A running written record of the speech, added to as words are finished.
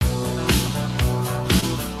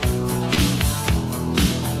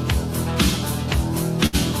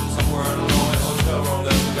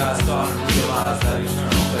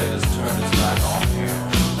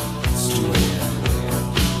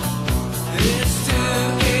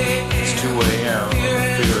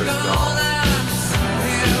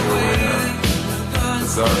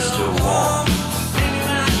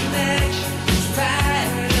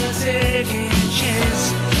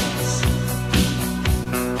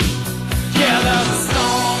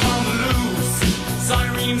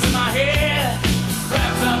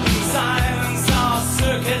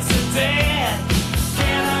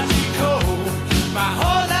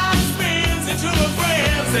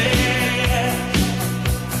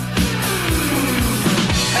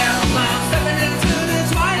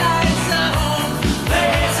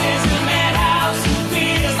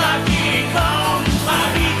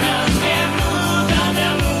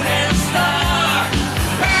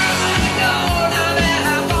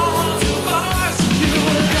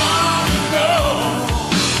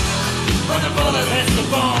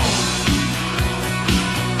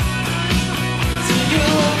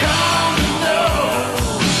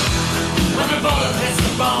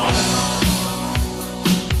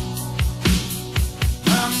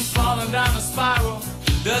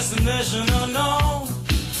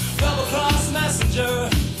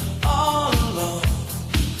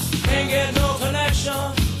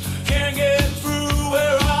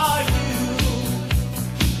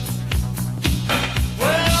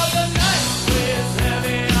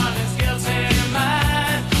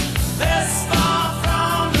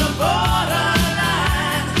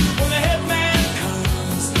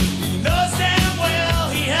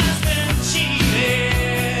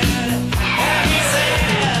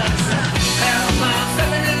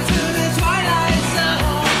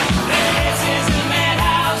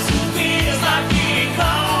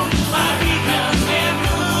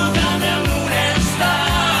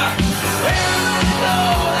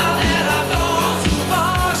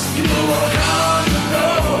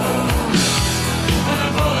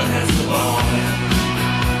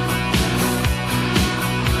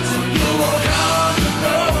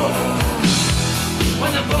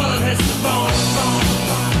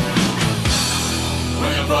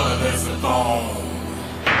bone.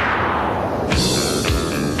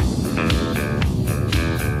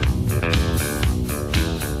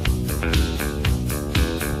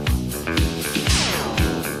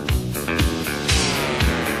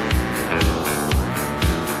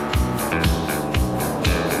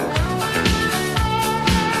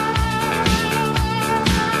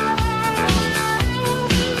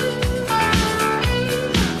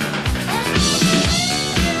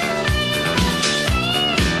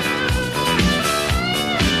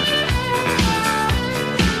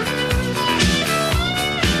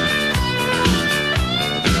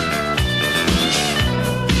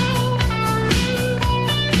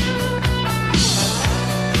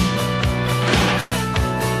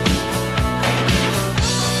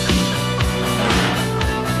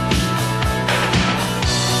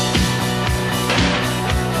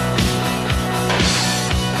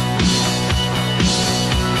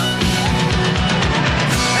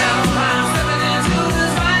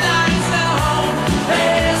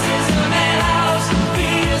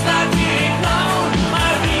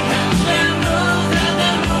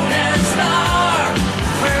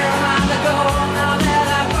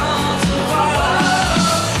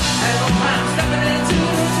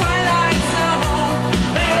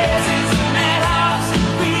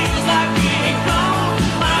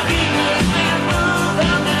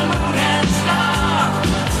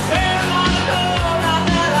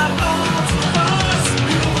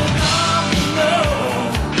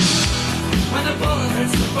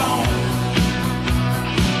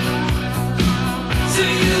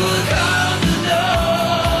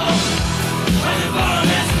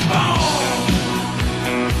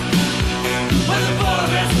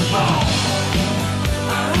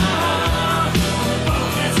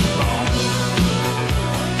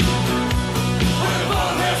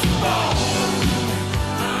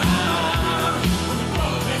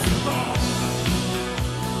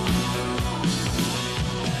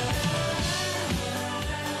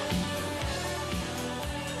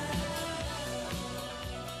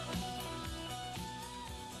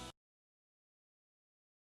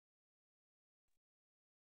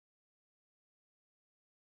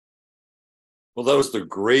 Well, that was the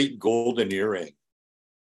great golden earring.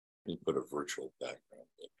 Let me put a virtual background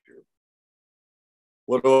up here.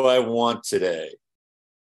 What do I want today?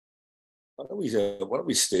 Why don't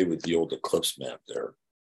we stay with the old eclipse map there?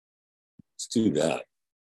 Let's do that.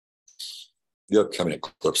 The upcoming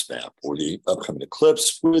eclipse map, or the upcoming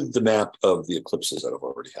eclipse with the map of the eclipses that have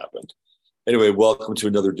already happened. Anyway, welcome to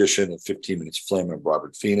another edition of 15 Minutes Flame. I'm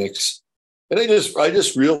Robert Phoenix. And I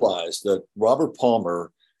just realized that Robert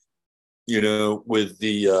Palmer, you know, with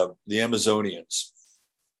the Amazonians,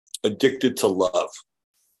 addicted to love.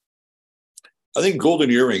 I think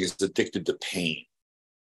Golden Earring is addicted to pain,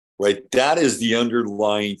 right? That is the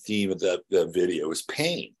underlying theme of that video, is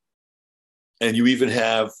pain. And you even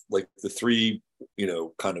have like the three, you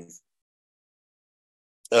know, kind of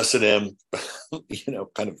S&M, you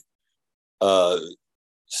know, kind of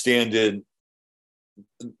stand-in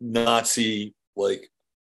Nazi like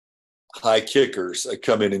high kickers that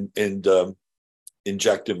come in and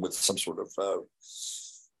inject him with some sort of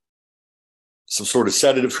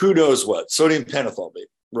sedative, who knows what, sodium pentothal,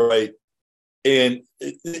 right? And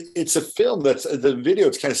it's a film that's, the video,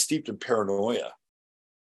 it's kind of steeped in paranoia.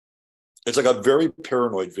 It's like a very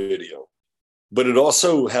paranoid video, but it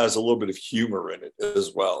also has a little bit of humor in it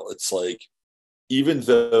as well. It's like, even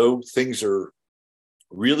though things are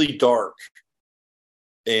really dark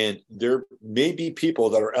and there may be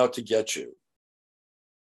people that are out to get you,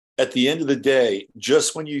 at the end of the day,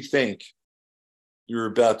 just when you think you're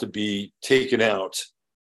about to be taken out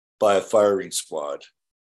by a firing squad,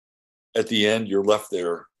 at the end, you're left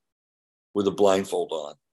there with a blindfold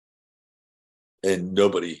on and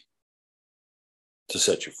nobody to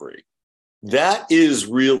set you free. That is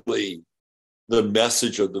really the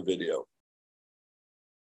message of the video.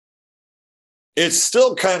 It's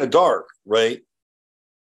still kind of dark, right?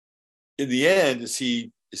 In the end, is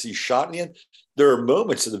he shot in the end? There are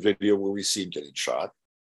moments in the video where we see him getting shot,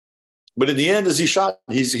 but in the end, is he shot?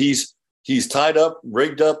 He's tied up,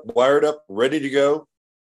 rigged up, wired up, ready to go,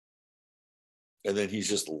 and then he's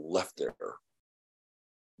just left there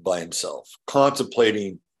by himself,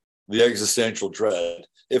 contemplating the existential dread.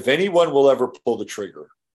 If anyone will ever pull the trigger,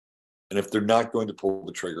 and if they're not going to pull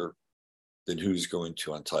the trigger, then who's going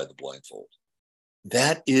to untie the blindfold?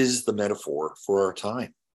 That is the metaphor for our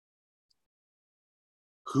time.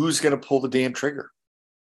 Who's going to pull the damn trigger?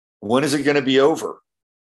 When is it going to be over?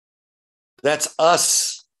 That's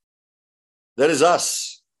us. That is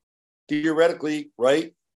us. Theoretically,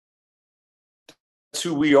 right? That's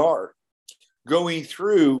who we are. Going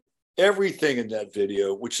through everything in that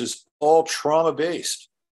video, which is all trauma-based.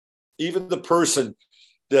 Even the person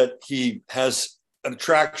that he has an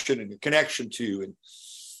attraction and a connection to and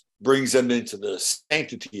brings them into the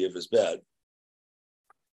sanctity of his bed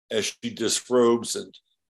as she disrobes and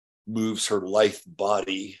moves her lithe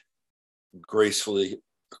body gracefully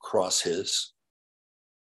across his.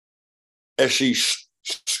 As she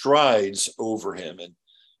strides over him and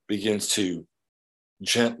begins to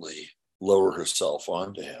gently lower herself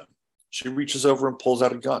onto him, she reaches over and pulls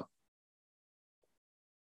out a gun.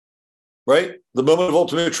 Right? The moment of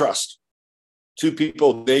ultimate trust. Two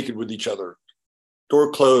people naked with each other,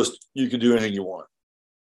 door closed, you can do anything you want.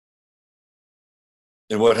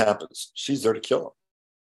 And what happens? She's there to kill him.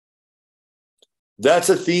 That's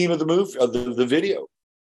a theme of the movie, of the video.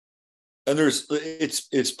 And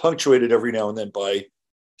it's punctuated every now and then by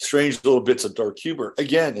strange little bits of dark humor.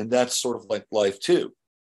 Again, and that's sort of like life too.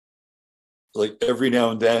 Like every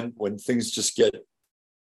now and then when things just get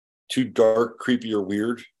too dark, creepy, or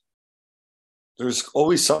weird, there's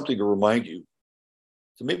always something to remind you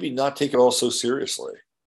to maybe not take it all so seriously.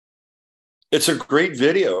 It's a great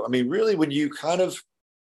video. I mean, really, when you kind of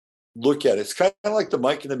look at it, it's kind of like the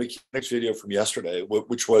Mike and the Mechanics video from yesterday,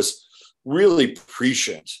 which was really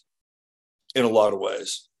prescient in a lot of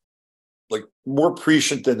ways, like more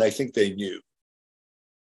prescient than I think they knew.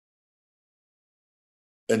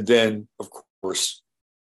 And then, of course,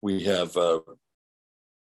 we have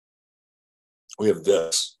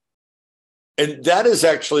this, and that is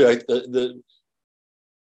actually like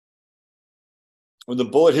when the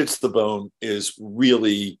bullet hits the bone is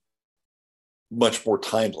really much more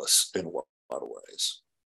timeless in a lot of ways.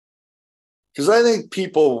 Because I think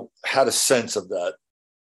people had a sense of that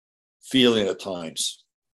feeling at times.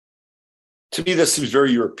 To me, that seems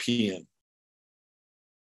very European.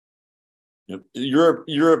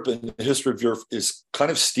 Europe and the history of Europe is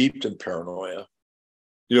kind of steeped in paranoia.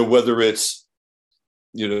 Whether it's,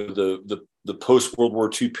 the post-World War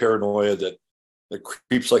II paranoia that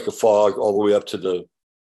creeps like a fog all the way up to the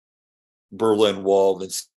Berlin Wall, then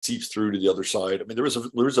seeps through to the other side. I mean, there was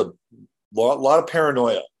a lot of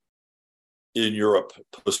paranoia in Europe,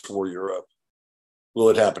 post-war Europe. Will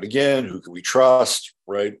it happen again? Who can we trust?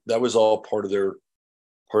 Right? That was all part of their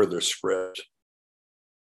script.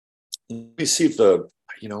 Let me see if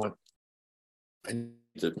I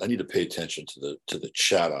need to pay attention to the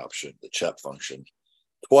chat option, the chat function.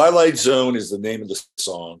 Twilight Zone is the name of the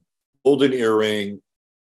song. Golden Earring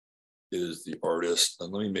is the artist.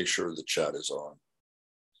 And let me make sure the chat is on.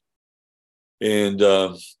 And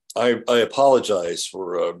I apologize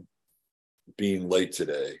for being late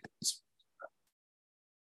today.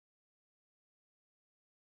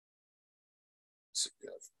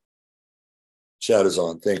 Chat is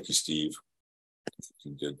on. Thank you, Steve.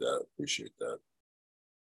 You did that. Appreciate that.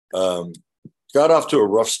 Got off to a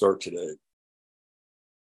rough start today.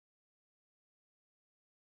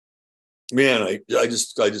 Man, I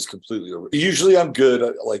just completely over. Usually I'm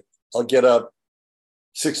good. I'll get up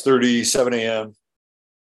 6:30, 7 a.m.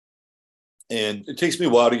 And it takes me a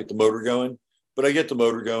while to get the motor going, but I get the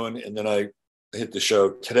motor going and then I hit the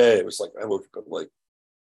show. Today it was like I woke up at like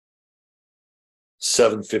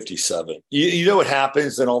 7:57. You know what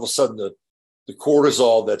happens? Then all of a sudden the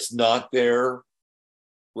cortisol that's not there,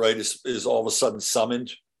 right, is all of a sudden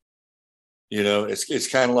summoned. It's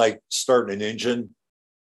kind of like starting an engine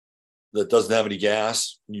that doesn't have any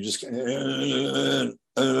gas. You just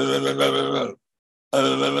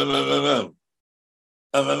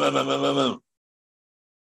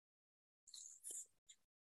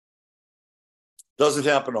doesn't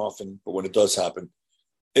happen often, but when it does happen,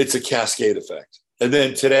 it's a cascade effect. And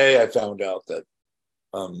then today I found out that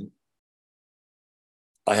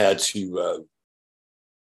I had to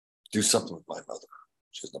do something with my mother.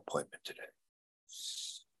 She has an appointment today.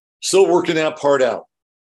 Still working that part out.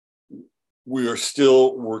 We are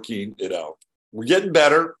still working it out. We're getting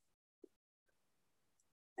better.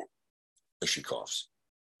 As she coughs.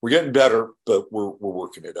 We're getting better, but we're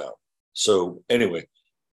working it out. So anyway,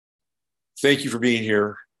 thank you for being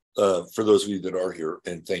here. For those of you that are here,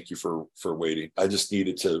 and thank you for waiting. I just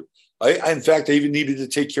needed to. In fact, I even needed to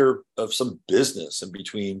take care of some business in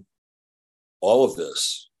between all of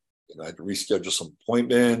this. I had to reschedule some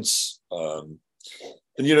appointments. And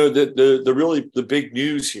the big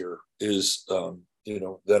news here is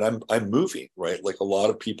that I'm moving, right? Like a lot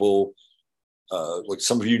of people, like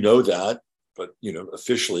some of you know that, but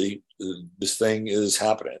officially this thing is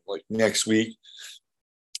happening. Like next week,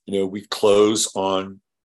 we close on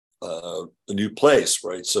a new place,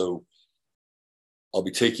 right? So I'll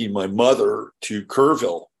be taking my mother to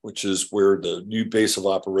Kerrville, which is where the new base of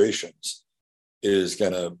operations is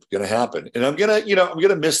gonna happen. And I'm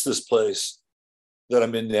gonna miss this place that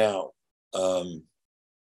I'm in now. I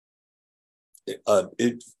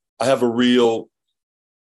have a real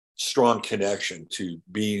strong connection to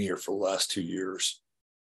being here for the last 2 years,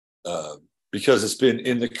 because it's been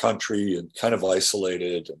in the country and kind of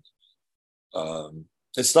isolated. And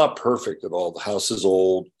it's not perfect at all. The house is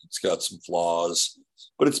old. It's got some flaws,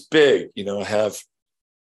 but it's big.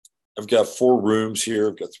 I've got 4 rooms here.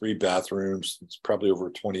 I've got 3 bathrooms. It's probably over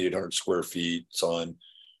 2,800 square feet. It's on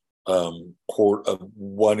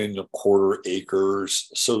 1.25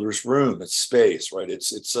 acres. So there's room. It's space, right?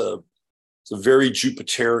 It's a very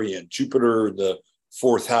Jupiterian, Jupiter in the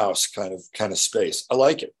 4th house kind of space. I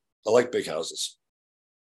like it. I like big houses.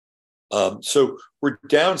 So we're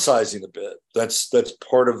downsizing a bit. That's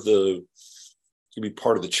part of can be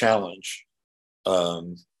part of the challenge.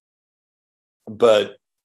 But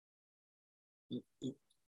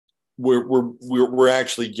we're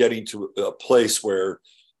actually getting to a place where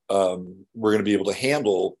we're going to be able to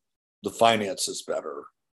handle the finances better,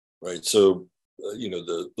 right? So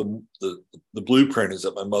the blueprint is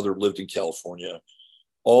that my mother lived in California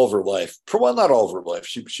all of her life. Well, not all of her life.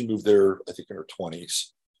 She moved there, I think, in her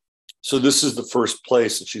 20s. So this is the first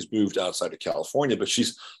place that she's moved outside of California. But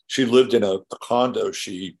she lived in a condo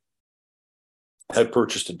she had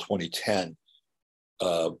purchased in 2010.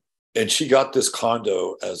 And she got this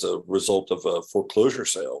condo as a result of a foreclosure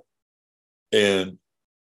sale. And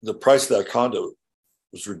the price of that condo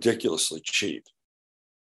was ridiculously cheap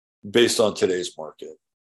based on today's market.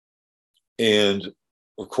 And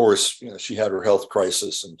of course, she had her health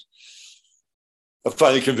crisis, and I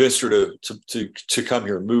finally convinced her to come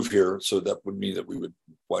here and move here. So that would mean that we would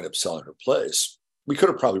wind up selling her place. We could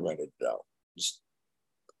have probably rented it out.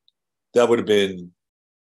 That would have been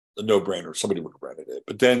a no-brainer. Somebody would have rented it.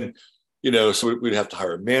 But then, so we'd have to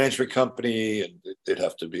hire a management company, and they'd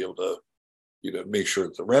have to be able to, make sure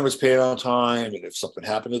that the rent was paid on time. And if something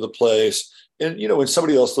happened to the place, and, when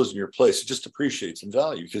somebody else lives in your place, it just appreciates in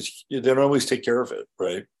value because they don't always take care of it,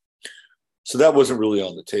 right? So that wasn't really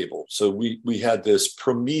on the table. So we had this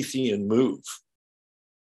Promethean move.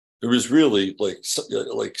 It was really like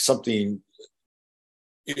something.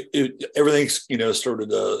 Everything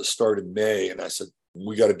started in May, and I said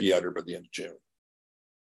we got to be out here by the end of June.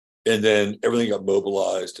 And then everything got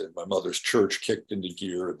mobilized, and my mother's church kicked into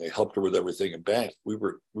gear, and they helped her with everything. And bang, we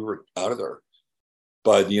were out of there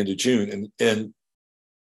by the end of June. And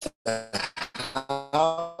the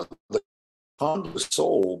condo was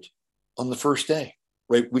sold on the first day,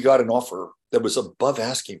 right? We got an offer that was above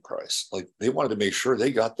asking price. Like they wanted to make sure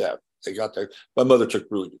they got that. My mother took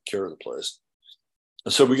really good care of the place.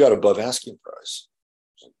 And so we got above asking price.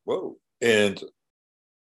 Like, whoa. And,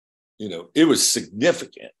 it was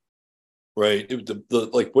significant, right?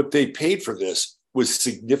 Like what they paid for this was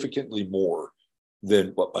significantly more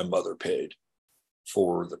than what my mother paid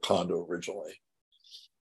for the condo originally.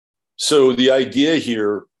 So the idea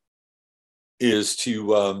here is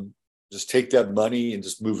to just take that money and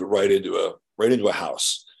just move it right into a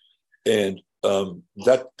house. And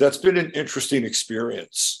that's been an interesting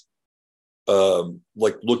experience.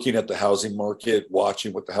 Like looking at the housing market,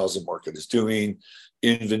 watching what the housing market is doing,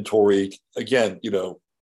 inventory. Again,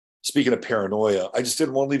 speaking of paranoia, I just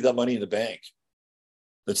didn't want to leave that money in the bank.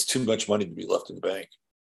 That's too much money to be left in the bank.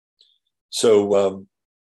 So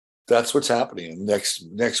that's what's happening.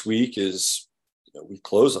 Next week is, we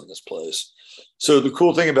close on this place. So the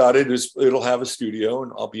cool thing about it is it'll have a studio,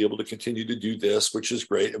 and I'll be able to continue to do this, which is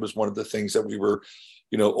great. It was one of the things that we were,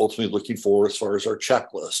 ultimately looking for as far as our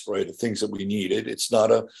checklist, right? The things that we needed. It's not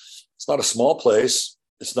a small place.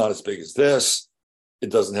 It's not as big as this. It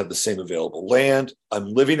doesn't have the same available land. I'm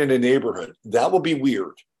living in a neighborhood. That will be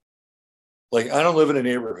weird. Like, I don't live in a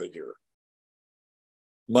neighborhood here.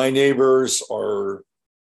 My neighbors are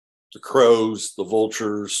the crows, the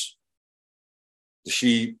vultures, the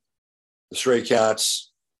sheep, the stray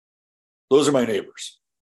cats. Those are my neighbors.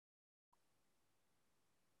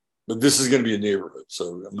 But this is going to be a neighborhood.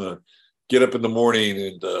 So I'm going to get up in the morning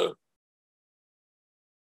and,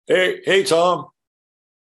 hey, Tom.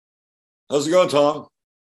 How's it going, Tom?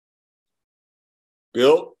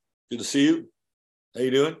 Bill, good to see you. How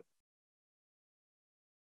you doing?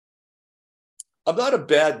 I'm not a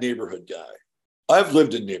bad neighborhood guy. I've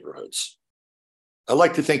lived in neighborhoods. I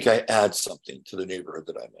like to think I add something to the neighborhood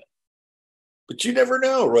that I'm in. But you never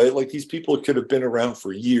know, right? Like these people could have been around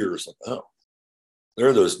for years. And, oh, there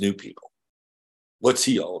are those new people. What's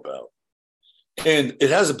he all about? And it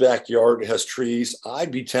has a backyard. It has trees.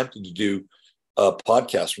 I'd be tempted to do a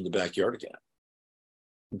podcast from the backyard again.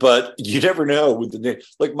 But you never know with the neighbor.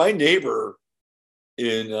 Like my neighbor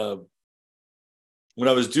in when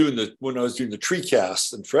I was doing the tree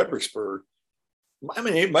cast in Fredericksburg, my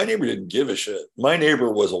neighbor didn't give a shit. My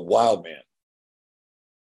neighbor was a wild man.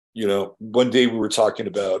 You know, one day we were talking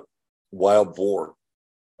about wild boar,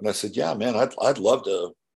 and I said, "Yeah, man, I'd love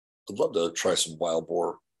to try some wild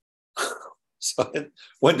boar." So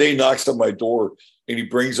one day he knocks on my door and he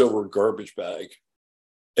brings over a garbage bag,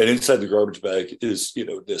 and inside the garbage bag is, you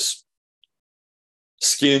know, this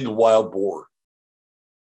skinned wild boar,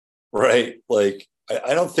 right? Like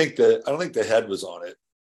I don't think the head was on it.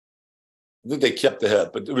 I think they kept the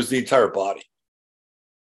head, but it was the entire body.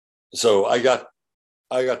 So I got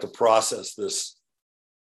to process this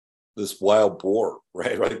wild boar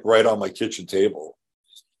right on my kitchen table,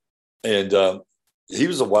 and he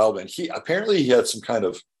was a wild man. He had some kind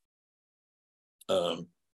of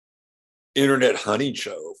internet hunting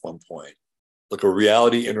show at one point, like a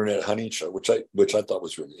reality internet hunting show, which I thought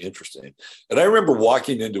was really interesting. And I remember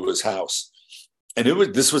walking into his house, and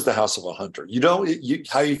this was the house of a hunter. You know,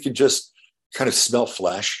 how you can just kind of smell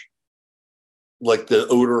flesh, like the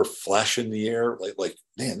odor of flesh in the air, like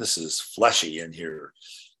man, this is fleshy in here.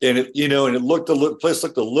 And the place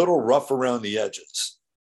looked a little rough around the edges.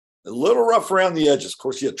 A little rough around the edges. Of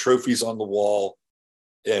course, he had trophies on the wall.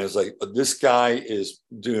 And it's like, this guy is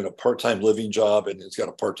doing a part-time living job, and he's got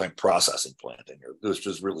a part-time processing plant in here. This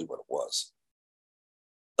is really what it was.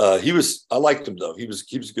 I liked him though. He was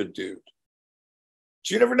a good dude.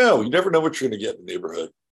 So you never know. You never know what you're going to get in the neighborhood,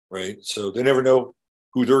 right? So they never know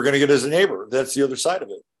who they're going to get as a neighbor. That's the other side of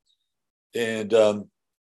it. And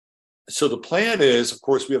so the plan is, of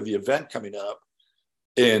course, we have the event coming up,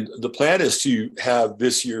 and the plan is to have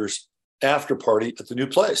this year's after party at the new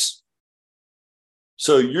place.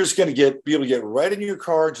 So you're just going to be able to get right in your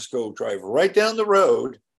car, just go drive right down the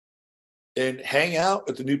road and hang out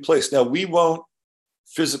at the new place. Now, we won't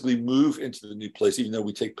physically move into the new place, even though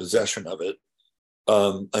we take possession of it,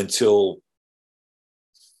 until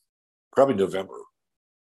probably November.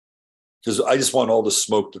 Because I just want all the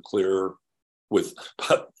smoke to clear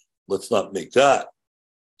but let's not make that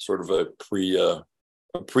sort of a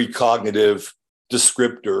precognitive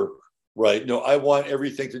descriptor, right? No, I want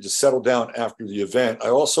everything to just settle down after the event. I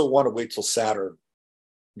also want to wait till Saturn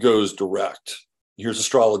goes direct. Here's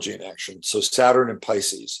astrology in action. So Saturn and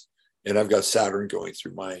Pisces, and I've got Saturn going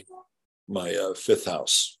through my fifth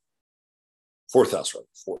house, fourth house, right?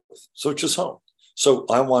 Fourth. So it's just home. So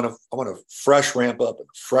I want a fresh ramp up and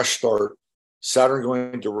fresh start. Saturn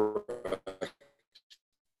going direct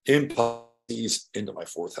in Pisces into my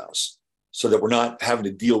fourth house, so that we're not having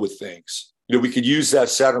to deal with things. You know, we could use that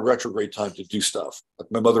Saturn retrograde time to do stuff.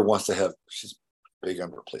 Like my mother wants to have, she's big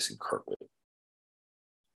on replacing carpet.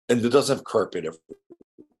 And it doesn't have carpet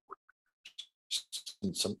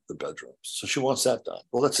in some of the bedrooms. So she wants that done.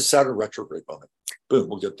 Well, that's a Saturn retrograde moment. Boom,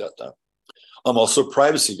 we'll get that done. I'm also a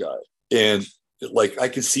privacy guy. And like I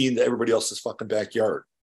can see into everybody else's fucking backyard.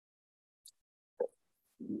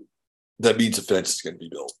 That means a fence is going to be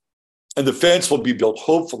built. And the fence will be built,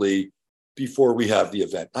 hopefully, before we have the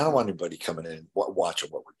event. I don't want anybody coming in watching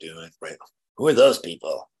what we're doing, right? Who are those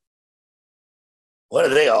people? What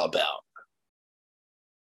are they all about?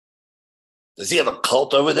 Does he have a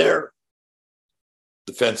cult over there?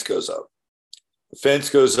 The fence goes up. The fence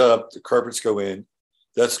goes up. The carpets go in.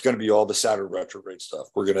 That's going to be all the Saturn retrograde stuff.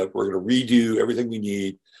 We're gonna redo everything we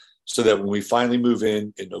need so that when we finally move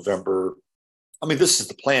in November, I mean, this is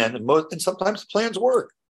the plan, and sometimes the plans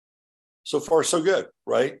work. So far, so good,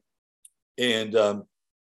 right? And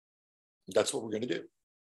that's what we're going to do.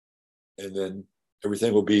 And then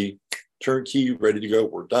everything will be turnkey, ready to go.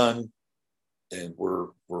 We're done, and we're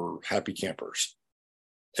happy campers.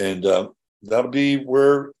 And that'll be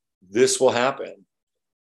where this will happen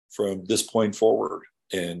from this point forward.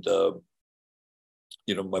 And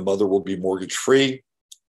my mother will be mortgage free.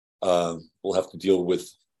 We'll have to deal with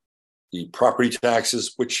the property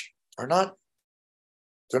taxes, which they're not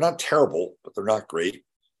terrible, but they're not great.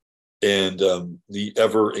 And the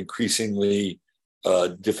ever increasingly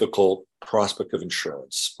difficult prospect of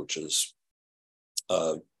insurance, which is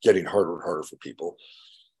getting harder and harder for people.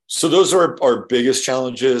 So those are our biggest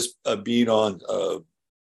challenges, being on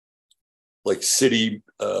like city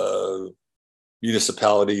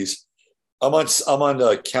municipalities. I'm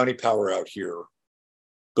on county power out here,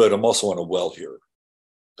 but I'm also on a well here.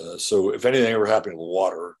 So if anything ever happened with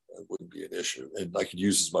water, it wouldn't be an issue. And I could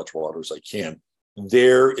use as much water as I can.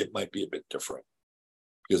 There, it might be a bit different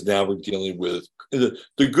because now we're dealing with the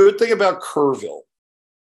good thing about Kerrville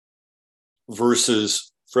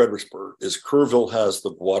versus Fredericksburg is Kerrville has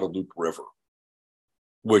the Guadalupe River,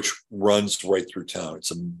 which runs right through town.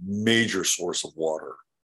 It's a major source of water.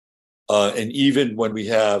 And even when we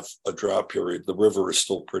have a drought period, the river is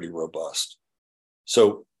still pretty robust.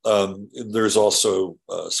 So there's also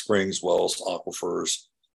springs, wells, aquifers.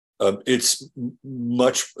 It's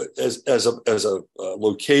much as a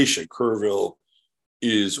location. Kerrville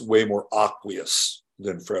is way more aqueous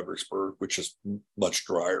than Fredericksburg, which is much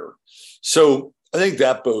drier. So I think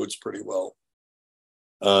that bodes pretty well.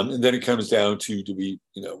 And then it comes down to, do we,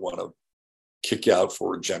 want to kick out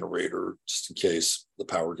for a generator just in case the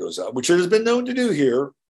power goes out, which it has been known to do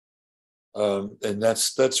here. And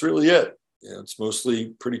that's really it. It's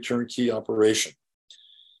mostly pretty turnkey operation.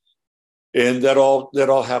 And that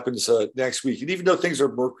all happens next week. And even though things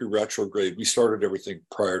are Mercury retrograde, we started everything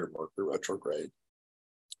prior to Mercury retrograde.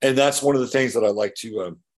 And that's one of the things that I like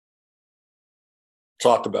to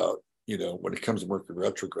talk about, when it comes to Mercury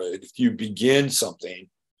retrograde. If you begin something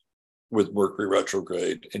with Mercury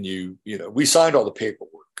retrograde and we signed all the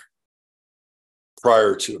paperwork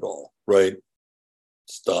prior to it all, right?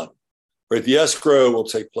 It's done. Right? The escrow will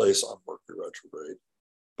take place on Mercury retrograde,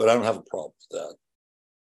 but I don't have a problem with that.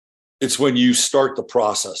 It's when you start the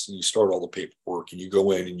process and you start all the paperwork and you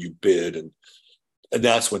go in and you bid, and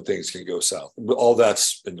that's when things can go south. All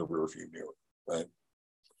that's in the rearview mirror, right?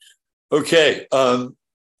 Okay,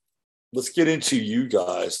 let's get into you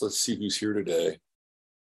guys. Let's see who's here today.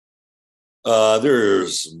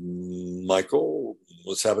 There's Michael.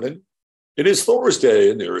 What's happening? It is Thursday,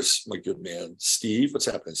 and there's my good man Steve. What's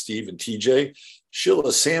happening, Steve? And TJ,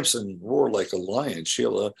 Sheila Sampson, roar like a lion.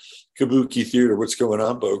 Sheila, Kabuki Theater. What's going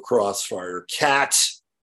on? Bo Crossfire, Cat.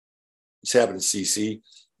 What's happening, CC?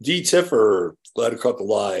 D Tiffer, glad I caught the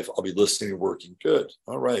live. I'll be listening and working. Good.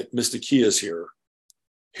 All right, Mr. Kia's here.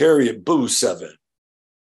 Harriet Boo 7,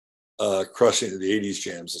 crushing the 80s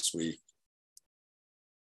jams this week.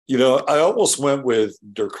 I almost went with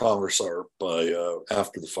Der Kommissar by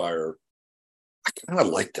After the Fire. I kind of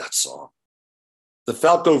like that song. The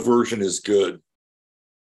Falco version is good,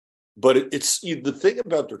 but it's the thing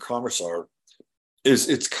about Der Kommissar is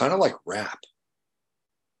it's kind of like rap.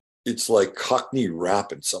 It's like Cockney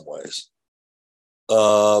rap in some ways.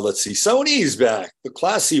 Let's see. Sony's back, the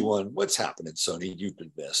classy one. What's happening, Sony? You've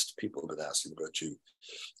been missed. People have been asking about you.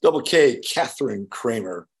 Double K, Catherine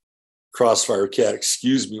Kramer, Crossfire Cat.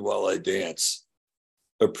 Excuse me while I dance.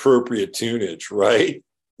 Appropriate tunage, right?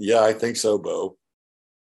 Yeah, I think so, Bo.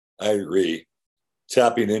 I agree.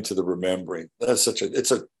 Tapping into the remembering.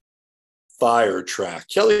 It's a fire track.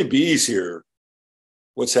 Kelly B's here.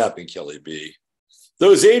 What's happening, Kelly B?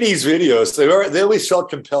 Those 80s videos, they always felt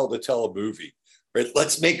compelled to tell a movie, right?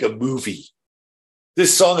 Let's make a movie.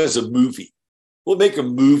 This song is a movie. We'll make a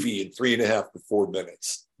movie in 3.5 to 4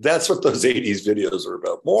 minutes. That's what those 80s videos are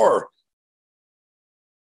about. More.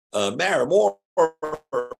 More.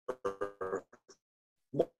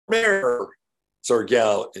 It's our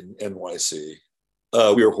gal in NYC.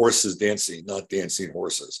 We are horses dancing, not dancing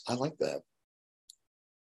horses. I like that.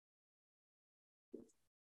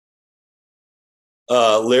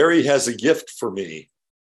 Larry has a gift for me.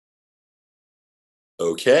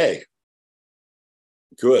 Okay.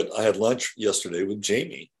 Good. I had lunch yesterday with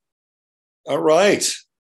Jamie. All right.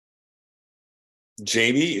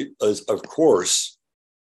 Jamie is, of course,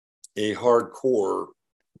 a hardcore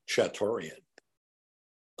Chateaurian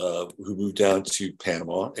who moved down to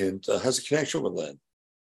Panama and has a connection with Len.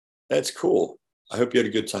 That's cool. I hope you had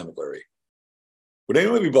a good time with Larry. Would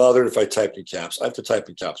anyone be bothered if I typed in caps? I have to type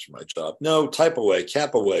in caps for my job. No, type away,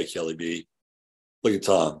 cap away, Kelly B. Look at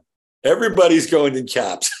Tom. Everybody's going in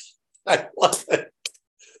caps. I love it.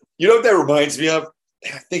 You know what that reminds me of?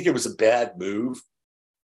 I think it was a bad move.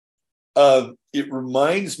 It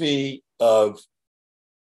reminds me of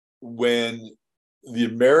when the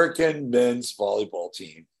American men's volleyball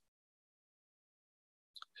team,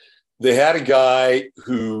 they had a guy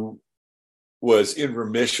who was in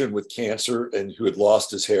remission with cancer and who had lost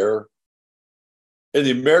his hair. And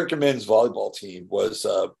the American men's volleyball team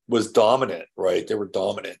was dominant, right? They were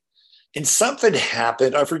dominant. And something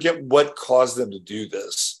happened. I forget what caused them to do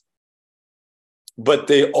this. But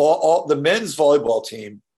they all the men's volleyball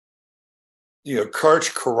team,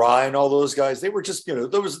 Karch Karai and all those guys, they were just,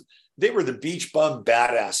 they were the beach bum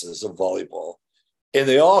badasses of volleyball. And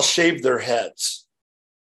they all shaved their heads.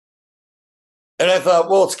 And I thought,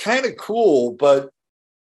 well, it's kind of cool, but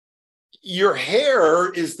your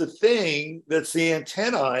hair is the thing that's the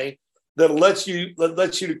antennae that lets you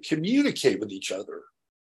to communicate with each other.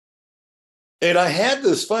 And I had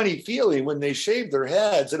this funny feeling when they shaved their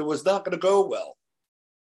heads that it was not going to go well.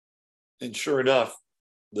 And sure enough,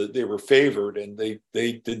 they were favored and they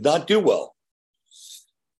did not do well.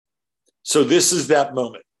 So this is that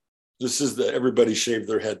moment. This is the everybody shaved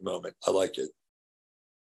their head moment. I like it.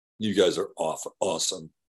 You guys are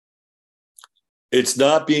awesome. It's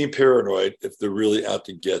not being paranoid if they're really out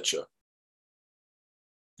to get you.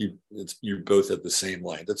 You're both at the same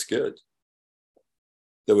line. That's good.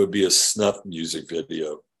 That would be a snuff music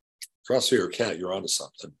video. Crosshair Cat, you're onto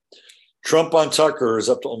something. Trump on Tucker is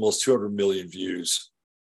up to almost 200 million views.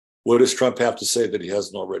 What does Trump have to say that he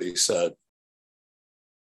hasn't already said?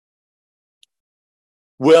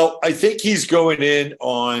 Well, I think he's going in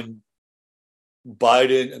on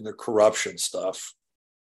Biden and the corruption stuff.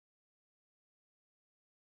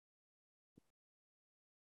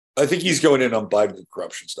 I think he's going in on Biden and the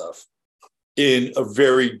corruption stuff in a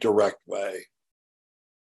very direct way.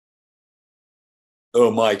 Oh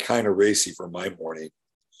my, kind of racy for my morning.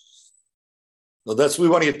 Well, we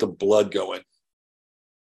want to get the blood going.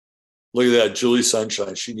 Look at that, Julie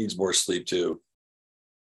Sunshine. She needs more sleep too.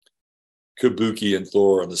 Kabuki and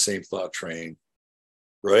Thor on the same thought train,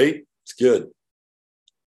 right? It's good.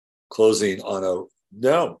 Closing on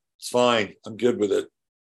no, it's fine. I'm good with it.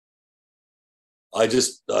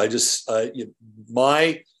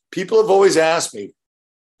 My people have always asked me,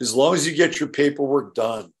 as long as you get your paperwork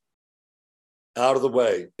done, out of the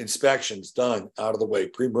way, inspections done, out of the way,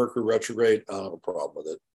 pre-Mercury retrograde, I don't have a problem with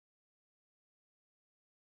it.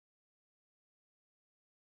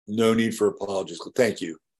 No need for apologies. Thank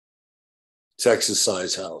you. Texas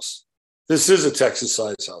size house. This is a Texas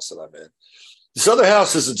size house that I'm in. This other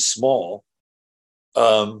house isn't small.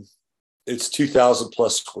 It's 2,000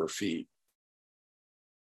 plus square feet.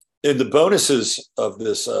 And the bonuses of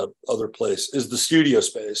this other place is the studio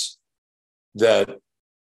space that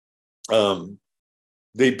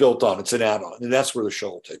they built on. It's an add-on, and that's where the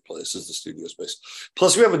show will take place, is the studio space.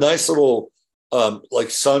 Plus, we have a nice little like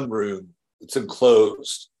sunroom. It's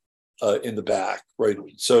enclosed in the back, right?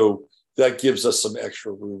 So that gives us some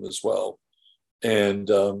extra room as well, and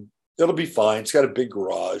it'll be fine. It's got a big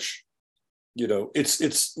garage. You know,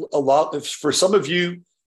 it's a lot. For some of you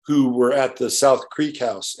who were at the South Creek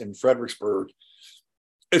House in Fredericksburg,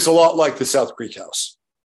 it's a lot like the South Creek House.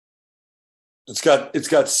 It's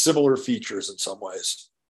got similar features in some ways.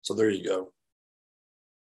 So there you go.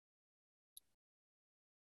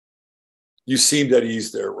 You seemed at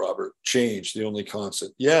ease there, Robert. Change, the only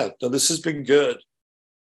constant. Yeah, no, this has been good.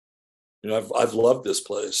 You know, I've loved this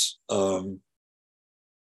place. It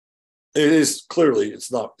is clearly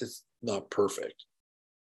it's not perfect.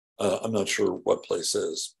 I'm not sure what place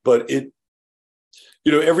is, but it,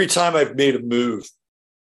 you know, every time I've made a move,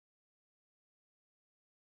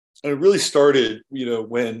 and it really started, you know,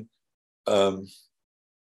 when I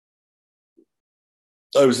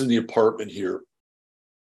was in the apartment here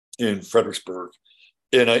in Fredericksburg,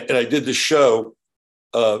 and I did the show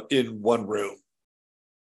in one room,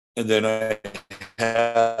 and then I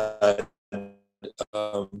had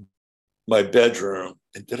my bedroom,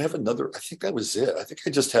 and did I have another? I think that was it. I think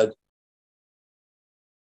I just had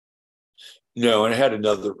no, and I had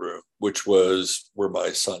another room, which was where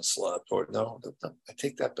my son slept. Or no, I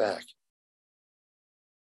take that back.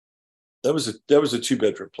 That was a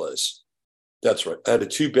 2-bedroom place. That's right. I had a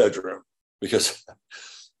 2-bedroom because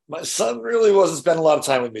my son really wasn't spending a lot of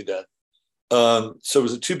time with me then. So it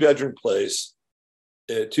was a 2-bedroom place,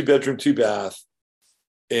 2-bedroom, 2-bath,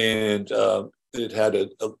 and it had a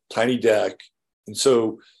tiny deck. And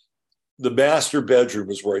so the master bedroom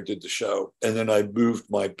was where I did the show. And then I moved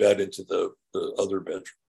my bed into the other bedroom.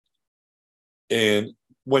 And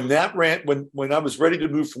when I was ready to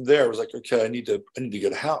move from there, I was like, okay, I need to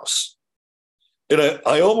get a house. And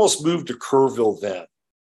I almost moved to Kerrville then.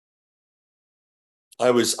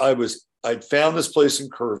 I'd found this place in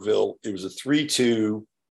Kerrville. It was a 3-2.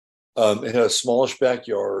 It had a smallish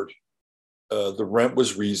backyard. The rent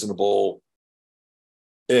was reasonable.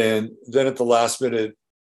 And then at the last minute,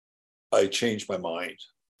 I changed my mind.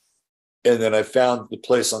 And then I found the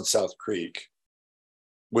place on South Creek,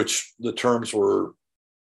 which the terms were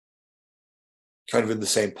kind of in the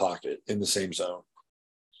same pocket, in the same zone.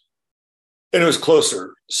 And it was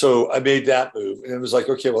closer. So I made that move. And it was like,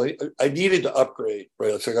 okay, well, I needed to upgrade,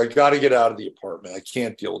 right? It's like, I got to get out of the apartment. I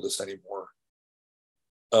can't deal with this anymore.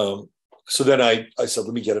 So then I said,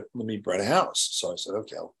 let me rent a house. So I said,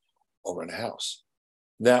 okay, I'll rent a house.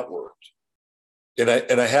 And that worked. And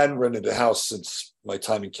I hadn't rented a house since my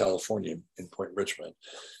time in California in Point Richmond.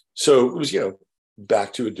 So it was, you know,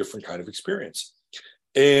 back to a different kind of experience.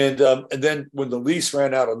 And then when the lease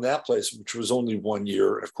ran out on that place, which was only 1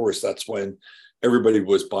 year, of course, that's when everybody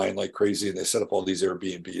was buying like crazy, and they set up all these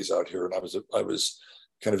Airbnbs out here. And I was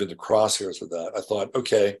kind of in the crosshairs with that. I thought,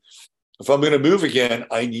 okay, if I'm going to move again,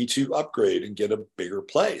 I need to upgrade and get a bigger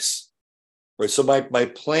place, right? So my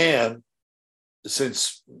plan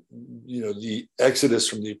since, the exodus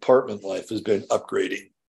from the apartment life has been upgrading.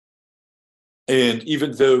 And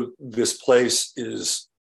even though this place is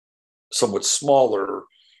somewhat smaller,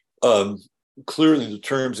 clearly the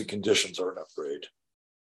terms and conditions are an upgrade.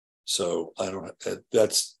 So I don't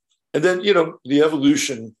that's, and then, the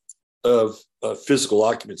evolution of physical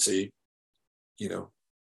occupancy,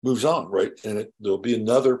 moves on, right? And there'll be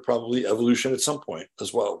another probably evolution at some point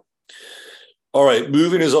as well. All right,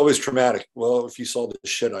 moving is always traumatic. Well, if you saw the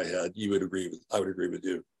shit I had, I would agree with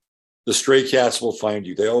you. The stray cats will find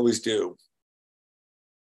you. They always do.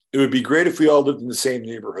 It would be great if we all lived in the same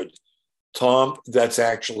neighborhood. Tom, that's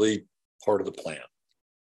actually part of the plan.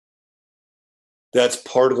 That's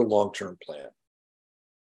part of the long-term plan.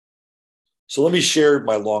 So let me share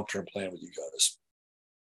my long-term plan with you guys.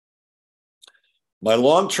 My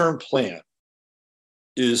long-term plan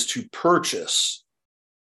is to purchase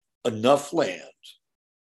enough land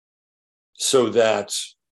so that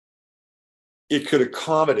it could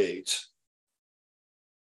accommodate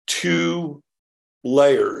 2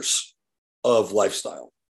 layers of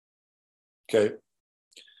lifestyle. Okay.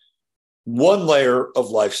 One layer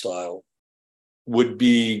of lifestyle would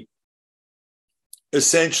be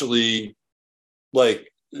essentially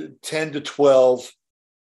like 10 to 12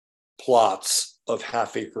 plots of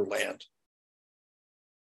half-acre land.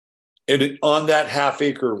 And on that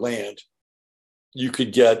half-acre land, you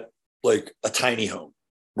could get like a tiny home,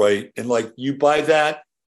 right? And like you buy that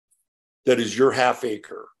is your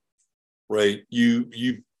half-acre, right? You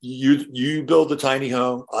build the tiny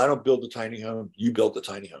home. I don't build the tiny home. You build the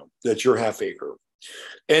tiny home. That's your half-acre.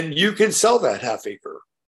 And you can sell that half-acre,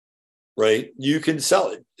 right? You can sell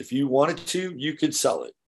it. If you wanted to, you could sell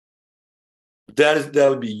it. That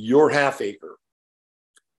would be your half-acre.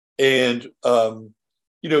 And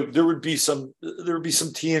there would be some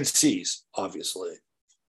TNCs, obviously,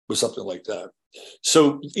 with something like that.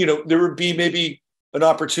 So, there would be maybe an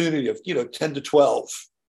opportunity of, 10 to 12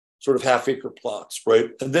 sort of half-acre plots,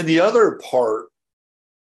 right? And then the other part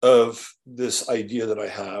of this idea that I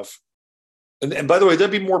have, and by the way,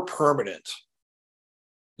 that'd be more permanent.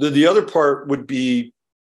 The other part would be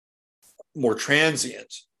more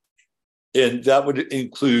transient. And that would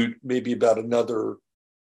include maybe about another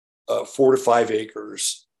 4 to 5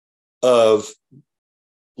 acres of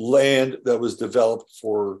land that was developed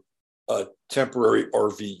for temporary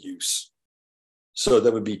RV use. So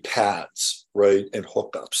that would be pads, right, and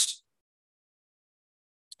hookups.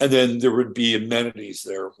 And then there would be amenities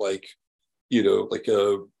there, like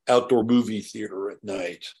a outdoor movie theater at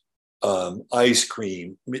night, ice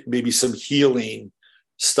cream, maybe some healing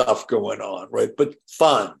stuff going on, right? But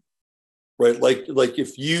fun, right? Like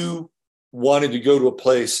if you wanted to go to a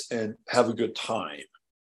place and have a good time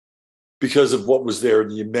because of what was there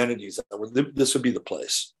and the amenities, this would be the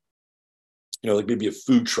place. Like maybe a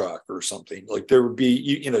food truck or something. Like there would be,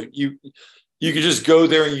 you could just go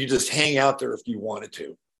there and you just hang out there if you wanted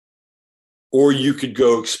to. Or you could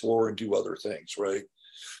go explore and do other things, right?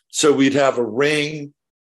 So we'd have a ring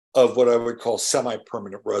of what I would call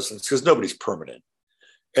semi-permanent residents, because nobody's permanent.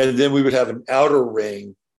 And then we would have an outer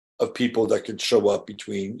ring of people that could show up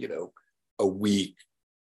between, a week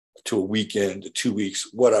to a weekend to 2 weeks,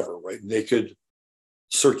 whatever, right? And they could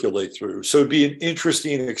circulate through. So it'd be an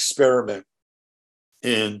interesting experiment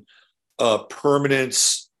in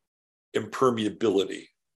permanence and permeability.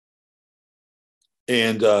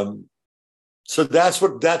 And so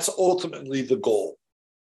that's ultimately the goal.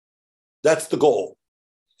 That's the goal.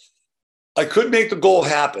 I couldn't make the goal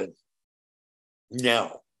happen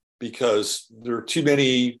now because there are too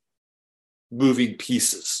many moving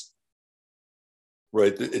pieces,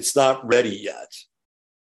 right? It's not ready yet.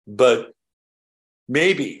 But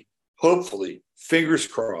maybe, hopefully, fingers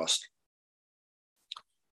crossed,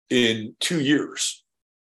 in 2 years,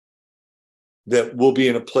 that we'll be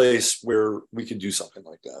in a place where we can do something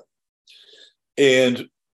like that. And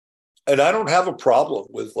I don't have a problem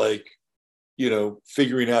with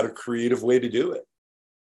figuring out a creative way to do it.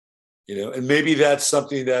 And maybe that's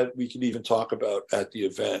something that we can even talk about at the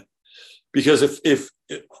event. Because if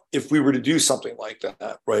we were to do something like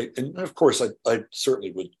that, right? And of course I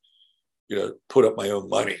certainly would, put up my own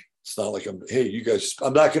money. It's not like hey, you guys,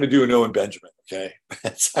 I'm not going to do an Owen Benjamin, okay?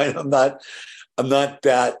 I'm not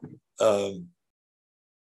that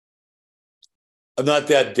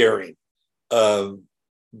daring.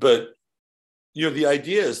 But the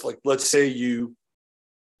idea is let's say you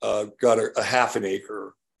got a half an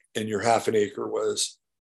acre, and your half an acre was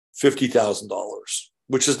 $50,000,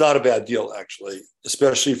 which is not a bad deal, actually,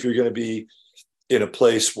 especially if you're going to be in a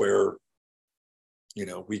place where,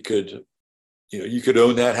 we could, you could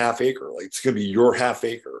own that half acre. Like it's going to be your half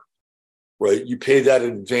acre, right? You pay that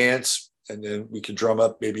in advance, and then we can drum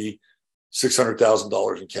up maybe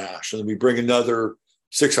 $600,000 in cash, and then we bring another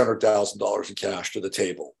 $600,000 in cash to the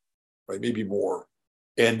table, right? Maybe more,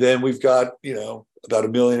 and then we've got about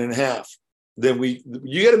 $1.5 million. Then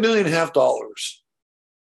you get $1.5 million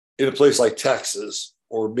in a place like Texas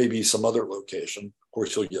or maybe some other location. Of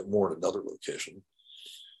course, you'll get more in another location,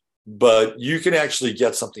 but you can actually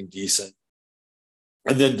get something decent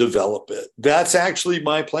and then develop it. That's actually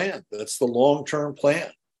my plan. That's the long-term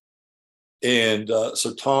plan. And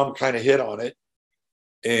so Tom kind of hit on it.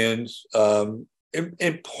 And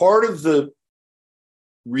part of the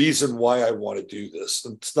reason why I want to do this,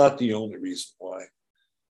 and it's not the only reason why,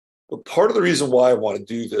 but part of the reason why I want to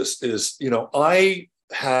do this is, I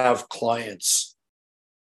have clients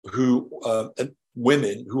who,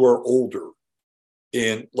 women who are older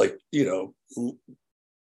and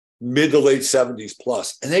mid to late 70s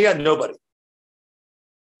plus, and they got nobody.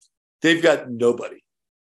 They've got nobody.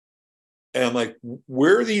 And I'm like,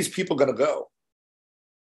 where are these people going to go?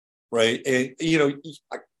 Right. And,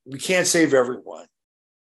 we can't save everyone,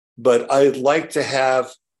 but I'd like to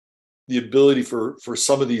have the ability for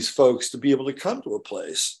some of these folks to be able to come to a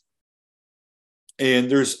place. And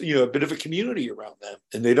there's, a bit of a community around them,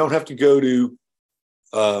 and they don't have to go to,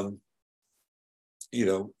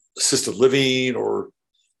 assisted living, or,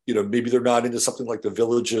 maybe they're not into something like the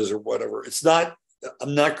villages or whatever.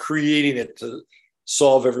 I'm not creating it to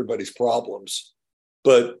solve everybody's problems,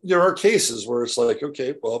 but there are cases where it's like,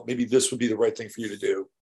 okay, well, maybe this would be the right thing for you to do.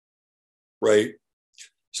 Right.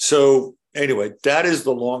 So anyway, that is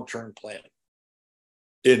the long-term plan.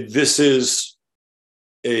 And this is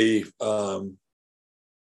a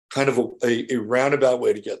kind of a roundabout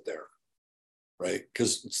way to get there. Right.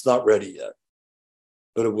 Because it's not ready yet,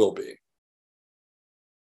 but it will be.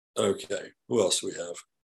 Okay. Who else do we have?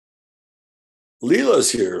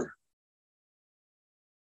 Leela's here.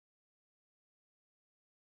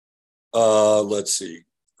 Let's see.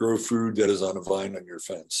 Grow food that is on a vine on your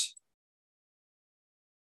fence.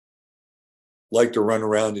 Like to run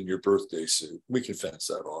around in your birthday suit. We can fence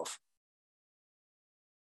that off.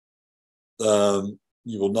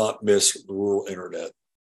 You will not miss the rural internet.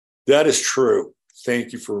 That is true.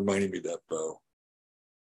 Thank you for reminding me that, Bo.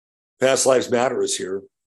 Past Lives Matter is here.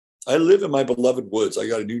 I live in my beloved woods. I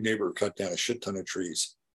got a new neighbor who cut down a shit ton of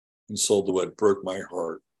trees and sold the wood. Broke my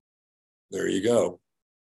heart. There you go.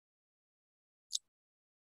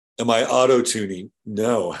 Am I auto-tuning?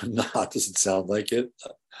 No, I'm not. Doesn't sound like it.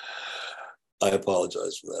 I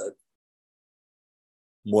apologize for that.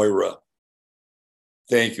 Moira.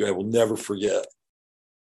 Thank you. I will never forget.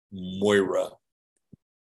 Moira.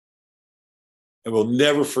 I will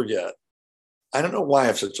never forget. I don't know why I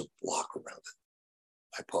have such a block around it.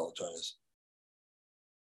 I apologize.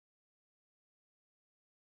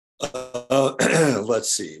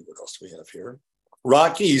 Let's see. What else do we have here?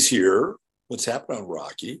 Rocky's here. What's happening on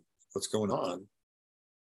Rocky? What's going on?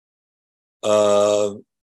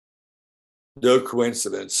 No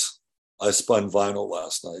coincidence. I spun vinyl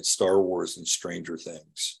last night. Star Wars and Stranger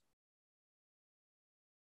Things.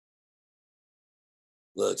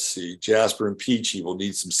 Let's see. Jasper and Peachy will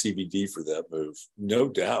need some CBD for that move. No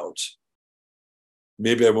doubt.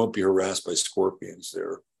 Maybe I won't be harassed by scorpions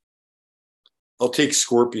there. I'll take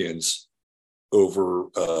scorpions over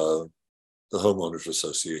the homeowners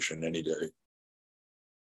association any day.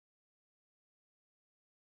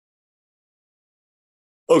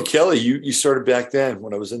 Oh, Kelly, you started back then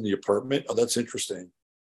when I was in the apartment. Oh, that's interesting.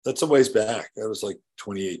 That's a ways back. That was like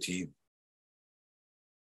 2018,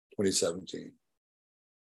 2017.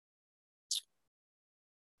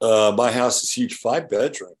 My house is huge, 5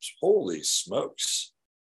 bedrooms. Holy smokes.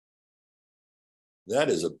 That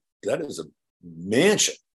is a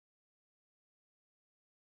mansion.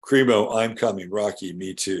 Cremo, I'm coming. Rocky,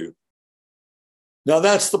 me too. Now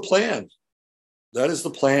that's the plan. That is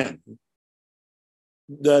the plan.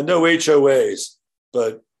 No HOAs,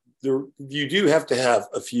 but you do have to have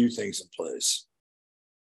a few things in place.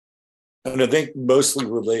 And I think mostly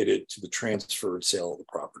related to the transfer and sale of the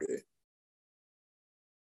property.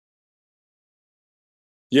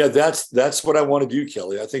 Yeah, that's what I want to do,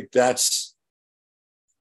 Kelly. I think that's,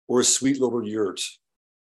 or a sweet little yurt.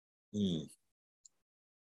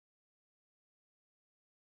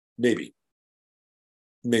 Maybe.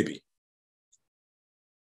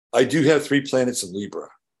 I do have 3 planets in Libra,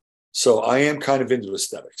 so I am kind of into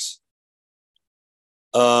aesthetics.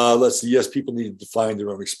 Let's see. Yes, people need to define their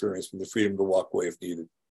own experience with the freedom to walk away if needed.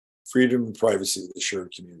 Freedom and privacy of the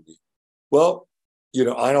shared community. Well,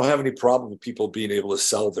 I don't have any problem with people being able to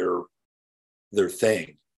sell their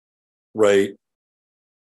thing, right?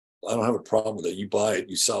 I don't have a problem with it. You buy it,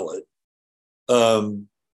 you sell it. Um,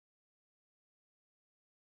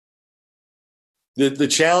 the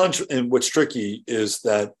challenge and what's tricky is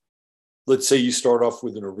that, let's say you start off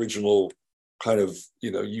with an original kind of,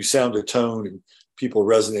 you sound a tone and people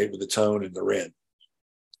resonate with the tone and they're in.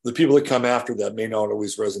 The people that come after that may not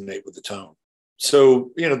always resonate with the tone.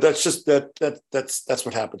 So, that's just that's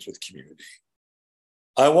what happens with community.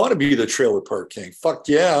 I want to be the trailer park king. Fuck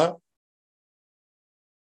yeah.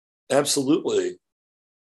 Absolutely.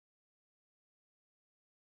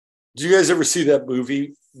 Do you guys ever see that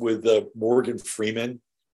movie with Morgan Freeman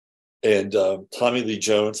and Tommy Lee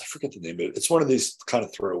Jones? I forget the name of it. It's one of these kind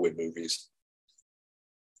of throwaway movies.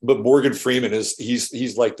 But Morgan Freeman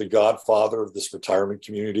he's like the godfather of this retirement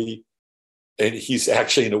community, and he's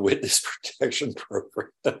actually in a witness protection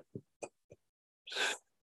program.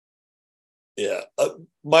 Yeah.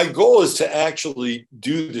 My goal is to actually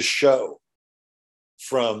do the show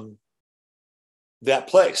from that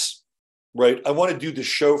place, right? I want to do the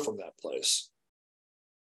show from that place.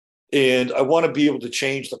 And I want to be able to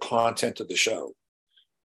change the content of the show.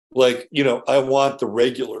 Like, I want the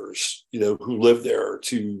regulars, who live there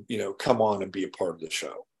to, come on and be a part of the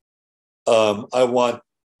show. I want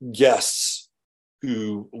guests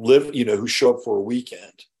who live, who show up for a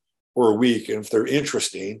weekend or a week. And if they're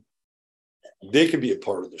interesting, they can be a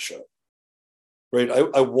part of the show, right?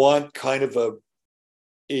 I want kind of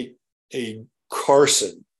a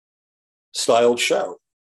Carson styled show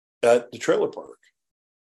at the trailer park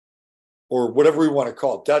or whatever we want to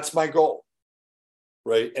call it. That's my goal,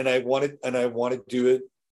 right? And I want to do it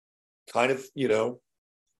kind of,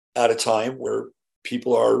 at a time where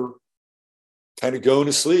people are kind of going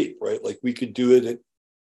to sleep, right? Like we could do it at,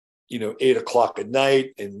 8:00 at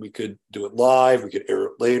night, and we could do it live. We could air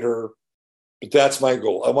it later. But that's my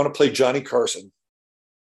goal. I want to play Johnny Carson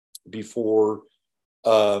before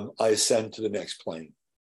I ascend to the next plane.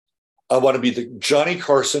 I want to be the Johnny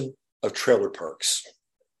Carson of trailer parks.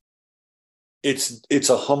 It's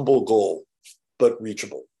a humble goal, but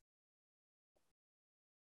reachable.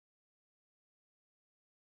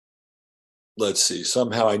 Let's see.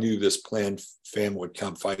 Somehow I knew this planned fam would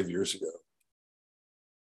come 5 years ago.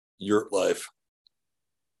 Yurt life.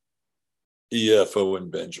 EFO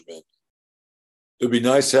and Benjamin. It would be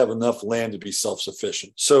nice to have enough land to be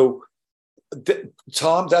self-sufficient. So,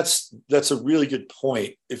 Tom, that's a really good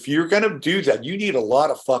point. If you're going to do that, you need a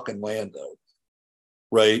lot of fucking land, though,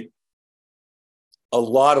 right? A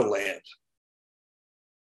lot of land.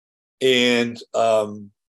 And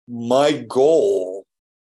my goal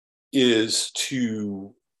is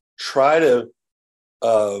to try to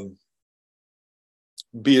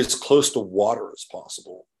be as close to water as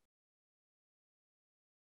possible.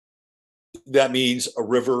 That means a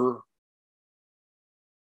river,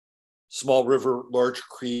 small river, large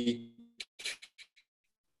creek,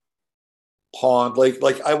 pond, like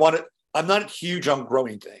I want it. I'm not huge on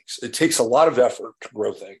growing things. It takes a lot of effort to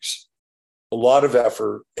grow things, a lot of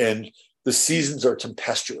effort, and the seasons are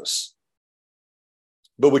tempestuous.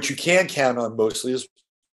 But what you can count on mostly is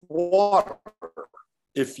water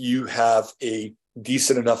if you have a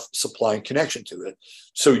decent enough supply and connection to it.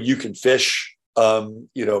 So you can fish.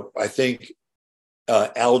 I think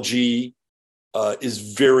algae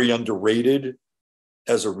is very underrated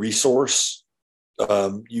as a resource.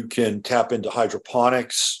 You can tap into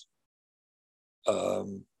hydroponics.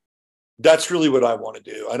 That's really what I want to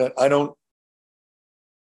do.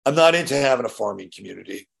 I'm not into having a farming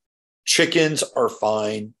community. Chickens are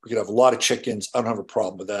fine. We could have a lot of chickens. I don't have a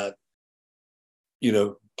problem with that.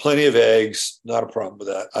 Plenty of eggs, not a problem with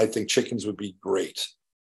that. I think chickens would be great.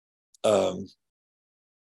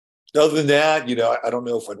 Other than that, I don't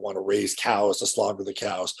know if I'd want to raise cows, to slaughter the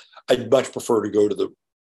cows. I'd much prefer to go to the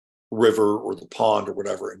river or the pond or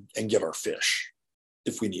whatever and get our fish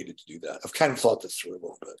if we needed to do that. I've kind of thought this through a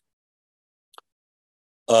little bit.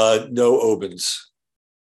 No Obens.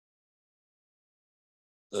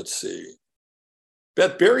 Let's see.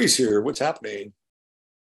 Beth Berry's here. What's happening?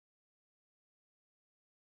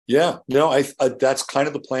 Yeah, no, I that's kind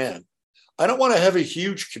of the plan. I don't want to have a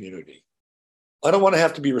huge community. I don't want to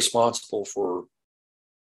have to be responsible for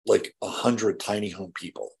like 100 tiny home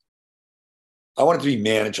people. I want it to be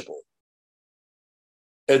manageable.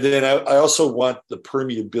 And then I also want the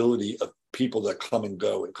permeability of people that come and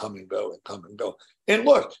go and come and go and come and go. And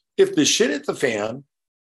look, if the shit hit the fan,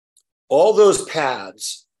 all those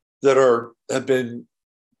pads that have been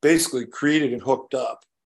basically created and hooked up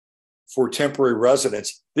for temporary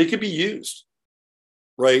residents, they could be used,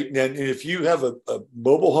 right? And if you have a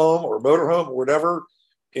mobile home or a motorhome or whatever,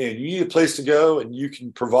 and you need a place to go and you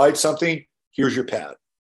can provide something, here's your pad.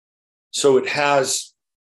 So it has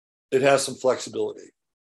some flexibility.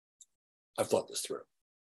 I've thought this through.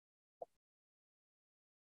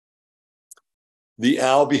 The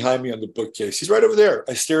owl behind me on the bookcase. He's right over there.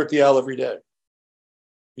 I stare at the owl every day.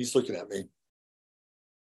 He's looking at me.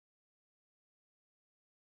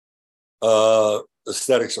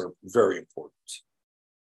 Aesthetics are very important.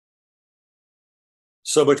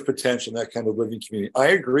 So much potential in that kind of living community. I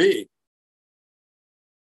agree.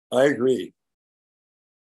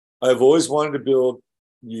 I've always wanted to build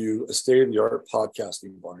you a state-of-the-art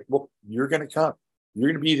podcasting barn. Well, you're going to come. You're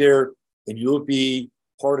going to be there, and you'll be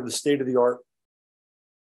part of the state-of-the-art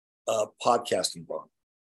podcasting barn.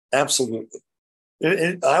 Absolutely.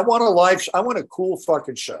 And I want I want a cool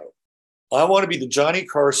fucking show. I want to be the Johnny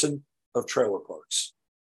Carson of trailer parks.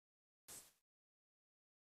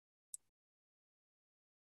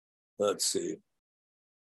 Let's see.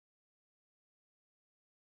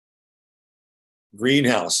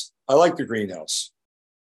 Greenhouse. I like the greenhouse.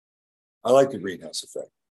 I like the greenhouse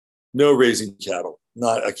effect. No raising cattle.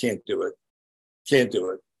 I can't do it. Can't do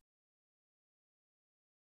it.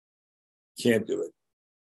 Can't do it.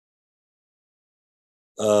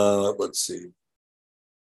 Let's see.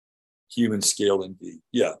 Human scale indeed.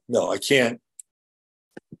 Yeah, no, I can't.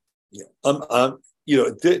 Yeah,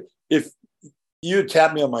 if you had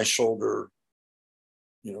tapped me on my shoulder,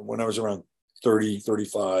 when I was around 30,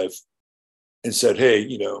 35, and said, hey,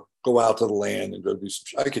 go out to the land and go do some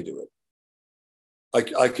shit, I could do it.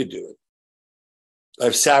 I could do it. I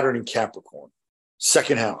have Saturn in Capricorn,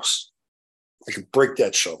 second house. I could break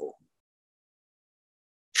that shovel.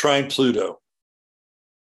 Trine Pluto.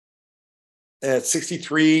 And at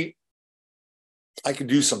 63, I could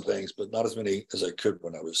do some things, but not as many as I could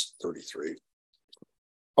when I was 33.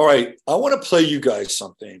 All right, I want to play you guys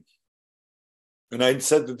something. And I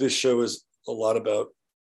said that this show is a lot about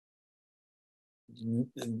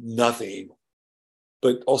nothing,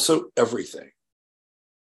 but also everything.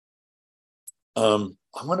 I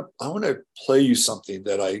want to play you something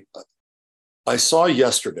that I saw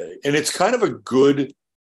yesterday, and it's kind of a good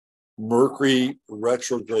Mercury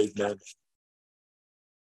retrograde moment.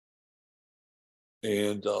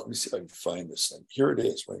 And let me see if I can find this thing. Here it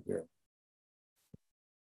is, right here.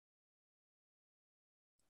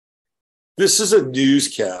 This is a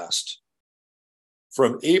newscast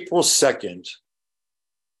from April 2nd,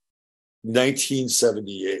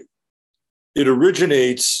 1978. It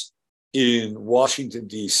originates in Washington,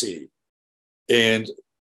 D.C. And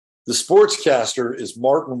the sportscaster is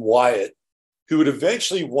Martin Wyatt, who would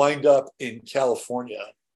eventually wind up in California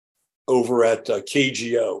over at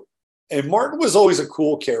KGO. And Martin was always a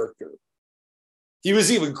cool character. He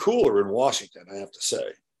was even cooler in Washington, I have to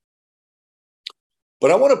say.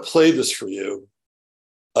 But I want to play this for you.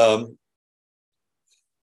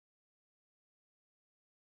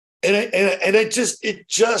 It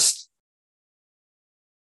just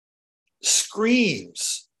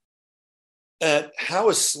screams at how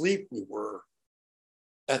asleep we were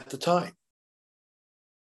at the time.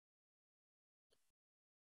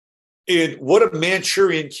 And what a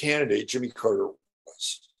Manchurian candidate Jimmy Carter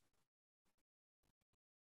was.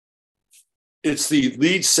 It's the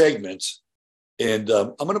lead segment, and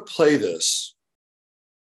I'm going to play this.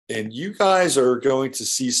 And you guys are going to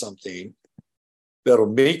see something that'll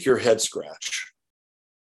make your head scratch.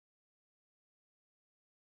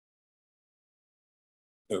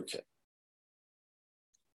 Okay.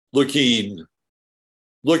 Looking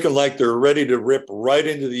like they're ready to rip right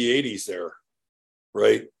into the 80s there,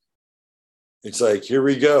 right? It's like, here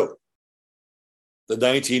we go. The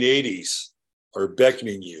 1980s are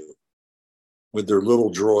beckoning you with their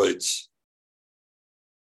little droids.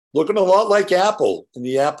 Looking a lot like Apple in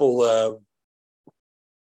the Apple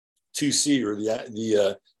 2C or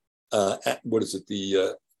the what is it?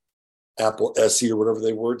 The Apple SE or whatever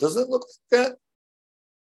they were. Doesn't it look like that?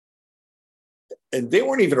 And they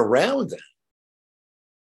weren't even around then.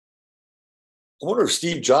 I wonder if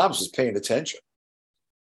Steve Jobs was paying attention.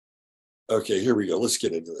 Okay, here we go. Let's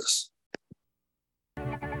get into this.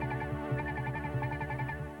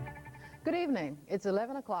 Good evening. It's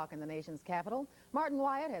 11 o'clock in the nation's capital. Martin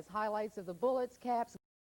Wyatt has highlights of the bullets, caps.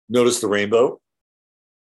 Notice the rainbow.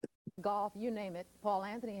 Golf, you name it. Paul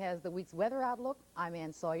Anthony has the week's weather outlook. I'm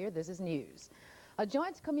Ann Sawyer. This is news. A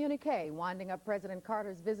joint communique winding up President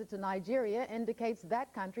Carter's visit to Nigeria indicates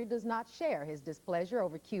that country does not share his displeasure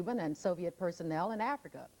over Cuban and Soviet personnel in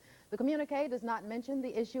Africa. The communique does not mention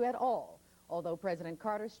the issue at all, although President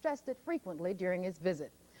Carter stressed it frequently during his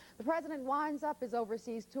visit. The president winds up his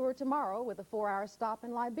overseas tour tomorrow with a 4-hour stop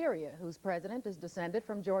in Liberia, whose president is descended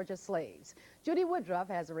from Georgia slaves. Judy Woodruff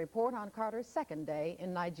has a report on Carter's second day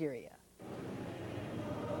in Nigeria.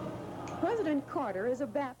 President Carter is a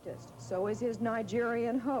Baptist, so is his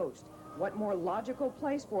Nigerian host. What more logical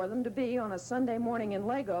place for them to be on a Sunday morning in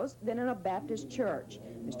Lagos than in a Baptist church?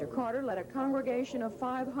 Mr. Carter led a congregation of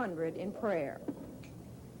 500 in prayer.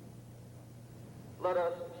 Let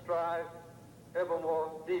us strive ever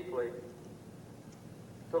more deeply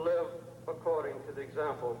to live according to the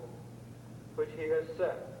example which he has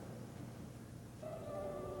set.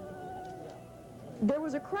 There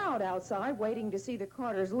was a crowd outside waiting to see the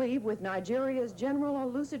Carters leave with Nigeria's General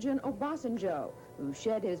Olusegun Obasanjo, who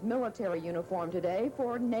shed his military uniform today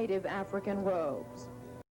for native African robes.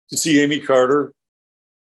 You see Amy Carter?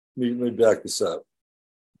 Let me back this up.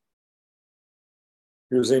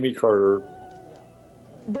 Here's Amy Carter.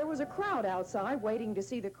 There was a crowd outside waiting to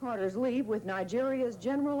see the Carters leave with Nigeria's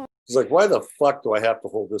General. It's like, why the fuck do I have to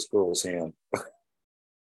hold this girl's hand?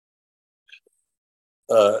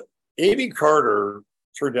 Amy Carter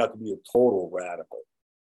turned out to be a total radical,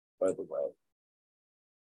 by the way.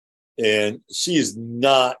 And she is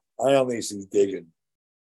not, I don't think she's digging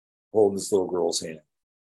holding this little girl's hand.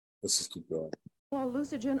 Let's just keep going.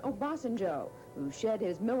 Olusegun Obasanjo, who shed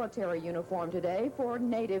his military uniform today for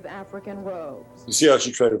native African robes. You see how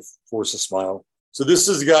she tried to force a smile? So this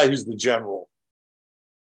is the guy who's the general.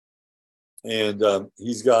 And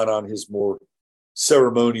he's got on his more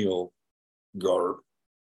ceremonial garb.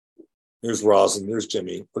 There's Rosin, there's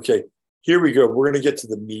Jimmy. Okay, here we go. We're going to get to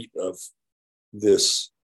the meat of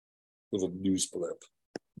this little news blip.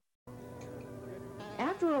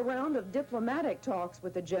 After a round of diplomatic talks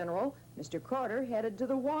with the general, Mr. Carter headed to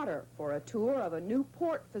the water for a tour of a new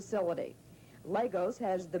port facility. Lagos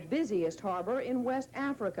has the busiest harbor in West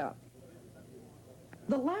Africa.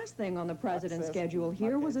 The last thing on the president's schedule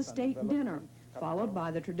here was a state dinner, followed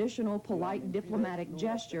by the traditional polite diplomatic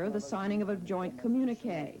gesture, the signing of a joint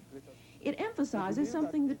communique. It emphasizes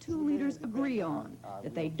something the two leaders agree on,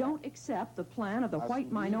 that they don't accept the plan of the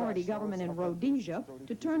white minority government in Rhodesia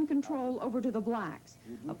to turn control over to the blacks,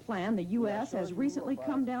 a plan the U.S. has recently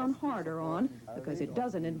come down harder on because it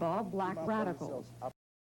doesn't involve black radicals.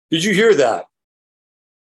 Did you hear that?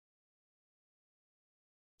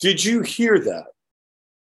 Did you hear that?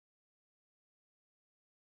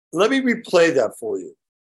 Let me replay that for you.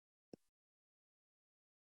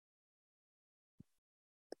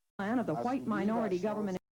 Plan of the white minority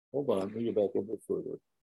government. Hold on, let me go back a bit further.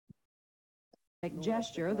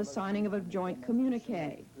 Gesture, the signing of a joint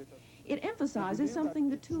communique. It emphasizes something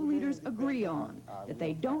the two leaders agree on, that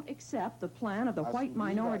they don't accept the plan of the white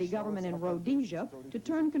minority government in Rhodesia to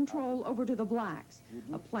turn control over to the blacks,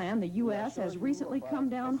 a plan the U.S. has recently come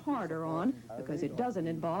down harder on because it doesn't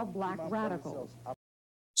involve black radicals.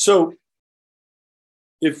 So,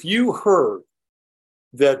 if you heard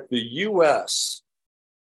that the U.S.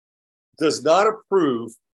 does not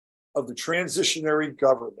approve of the transitionary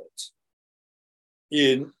government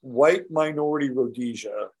in white minority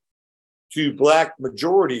Rhodesia to black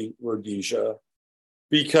majority Rhodesia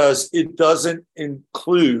because it doesn't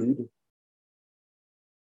include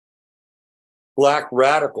black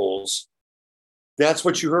radicals, that's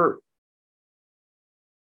what you heard.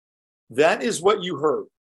 That is what you heard.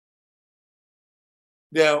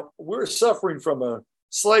 Now, we're suffering from a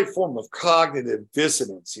slight form of cognitive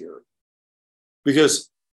dissonance here because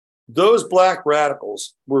those black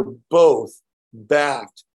radicals were both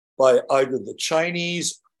backed by either the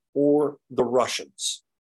Chinese or the Russians.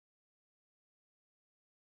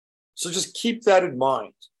 So just keep that in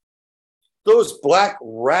mind. Those black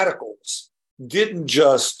radicals didn't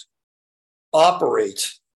just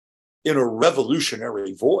operate in a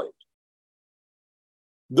revolutionary void.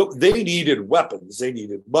 They needed weapons, they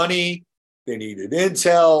needed money, they needed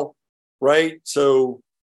intel, right? So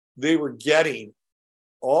they were getting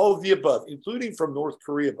all of the above, including from North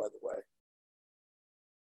Korea, by the way.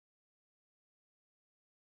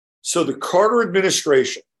 So the Carter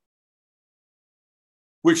administration,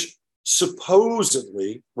 which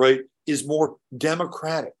supposedly, right, is more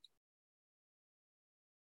democratic,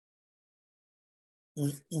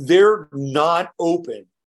 they're not open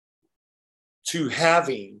to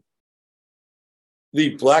having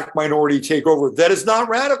the black minority take over that is not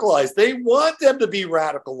radicalized. They want them to be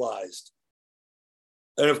radicalized.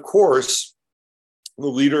 And of course, the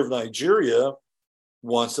leader of Nigeria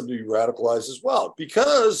wants them to be radicalized as well,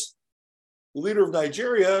 because the leader of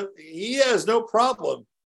Nigeria, he has no problem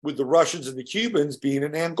with the Russians and the Cubans being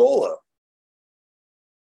in Angola.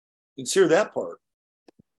 Consider that part.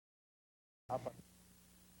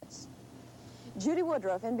 Judy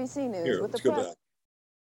Woodruff, NBC News. Here, with let's the go back.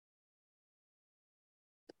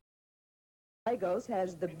 Lagos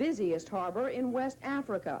has the busiest harbor in West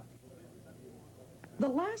Africa. The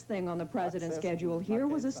last thing on the president's schedule here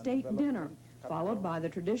was a state dinner, followed by the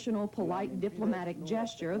traditional polite diplomatic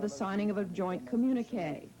gesture, the signing of a joint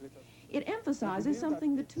communique. It emphasizes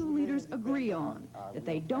something the two leaders agree on, that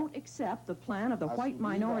they don't accept the plan of the white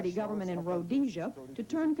minority government in Rhodesia to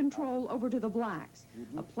turn control over to the blacks,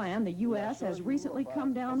 a plan the U.S. has recently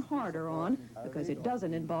come down harder on because it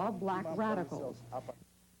doesn't involve black radicals.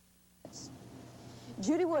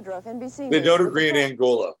 Judy Woodruff, NBC They News. don't agree in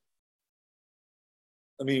Angola.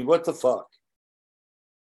 I mean, what the fuck?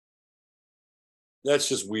 That's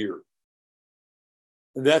just weird.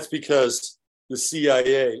 And that's because the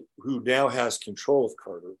CIA, who now has control of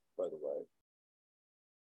Carter, by the way,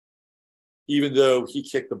 even though he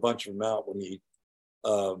kicked a bunch of them out when he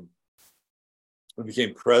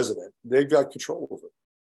became president, they've got control of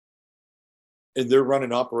it. And they're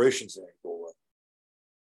running operations in Angola.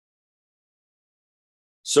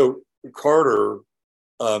 So Carter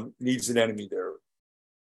needs an enemy there.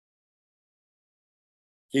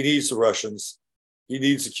 He needs the Russians. He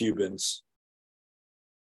needs the Cubans,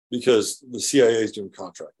 because the CIA is doing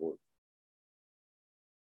contract work.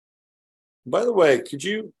 By the way, could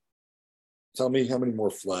you tell me how many more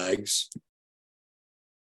flags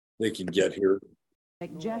they can get here?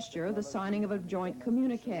 Gesture, the signing of a joint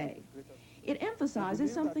communique. It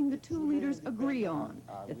emphasizes something the two leaders agree on,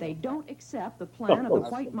 that they don't accept the plan of the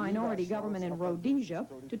white minority government in Rhodesia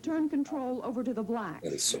to turn control over to the blacks.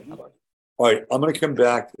 That is so funny. All right, I'm going to come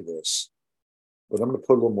back to this, but I'm going to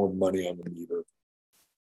put a little more money on the meter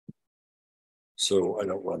so I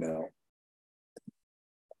don't run out.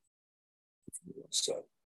 So.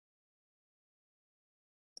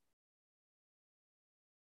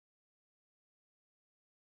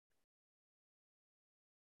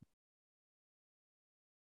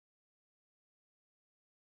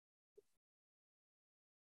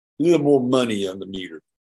 A little more money on the meter.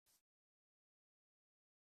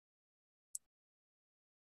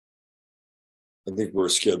 I think we're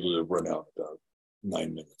scheduled to run out in about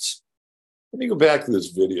 9 minutes. Let me go back to this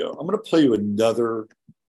video. I'm going to play you another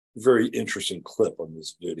very interesting clip on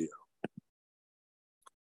this video.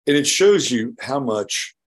 And it shows you how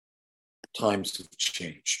much times have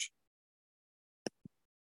changed.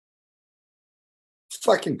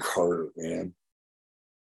 Fucking Carter, man.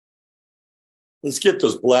 Let's get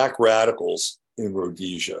those black radicals in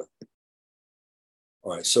Rhodesia.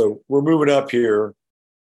 All right, so we're moving up here.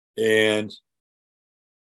 And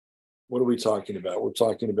what are we talking about? We're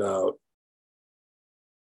talking about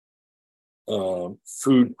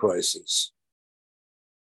food prices.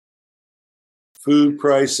 Food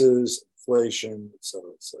prices, inflation, et cetera,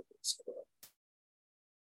 et cetera, et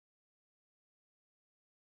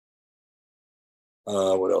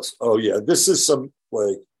cetera. What else? Oh, yeah, this is some,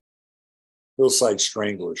 like, Hillside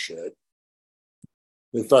Strangler shit.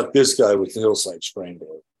 They thought this guy was the Hillside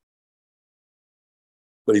Strangler,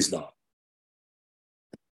 but he's not.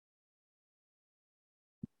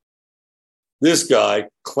 This guy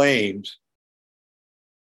claimed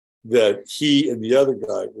that he and the other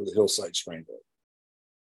guy were the Hillside Strangler,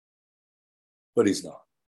 but he's not.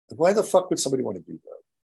 And why the fuck would somebody want to do that?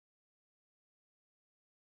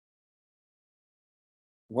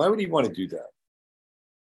 Why would he want to do that?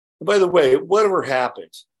 And by the way, whatever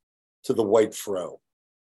happened to the white fro?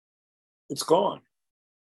 It's gone.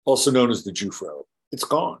 Also known as the Jew fro. It's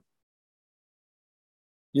gone.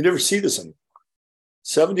 You never see this anymore.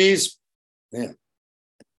 70s, man.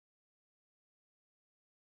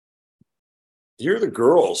 Here are the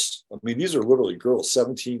girls. I mean, these are literally girls,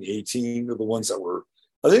 17, 18 are the ones that were,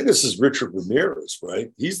 I think this is Richard Ramirez,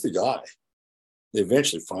 right? He's the guy. They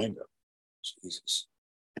eventually find him. Jesus.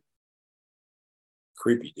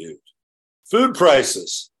 Creepy dude. Food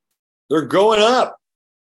prices, they're going up.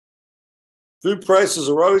 Food prices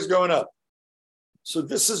are always going up. So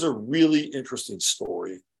this is a really interesting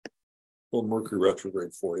story. A little Mercury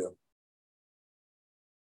retrograde for you.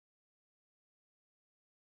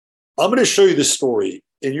 I'm going to show you this story,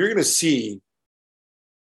 and you're going to see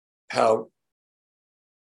how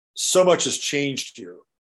so much has changed here,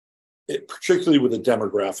 particularly with the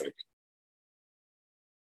demographic.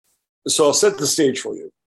 So I'll set the stage for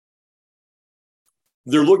you.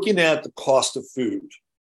 They're looking at the cost of food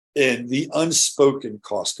and the unspoken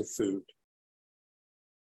cost of food.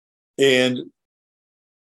 And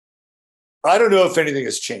I don't know if anything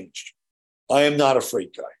has changed. I am not a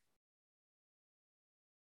freight guy.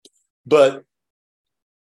 But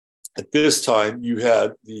at this time, you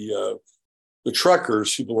had the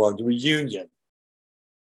truckers who belonged to a union.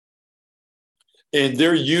 And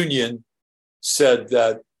their union said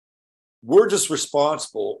that we're just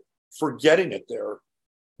responsible for getting it there.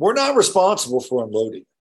 We're not responsible for unloading it.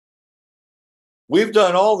 We've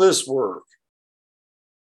done all this work.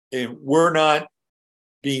 and we're not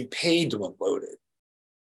being paid to unload it.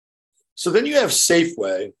 So then you have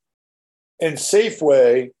Safeway, and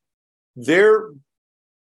Safeway, their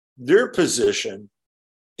position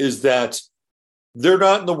is that they're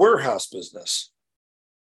not in the warehouse business.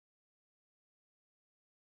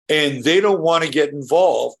 And they don't want to get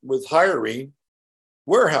involved with hiring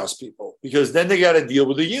warehouse people because then they got to deal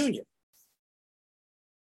with the union.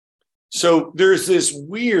 So there's this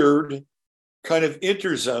weird kind of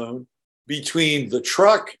interzone between the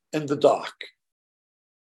truck and the dock.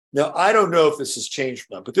 Now, I don't know if this has changed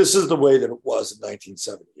or not, but this is the way that it was in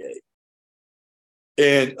 1978.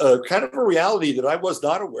 And kind of a reality that I was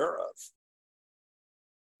not aware of.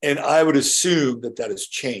 And I would assume that that has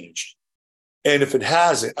changed. And if it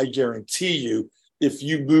hasn't, I guarantee you, if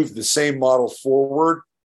you move the same model forward,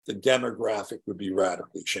 the demographic would be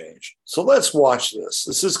radically changed. So let's watch this.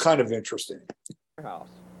 This is kind of interesting. Warehouse,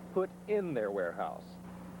 put in their warehouse.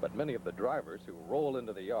 But many of the drivers who roll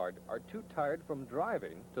into the yard are too tired from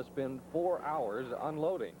driving to spend 4 hours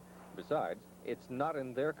unloading. Besides, it's not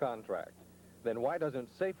in their contract. Then why doesn't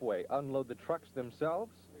Safeway unload the trucks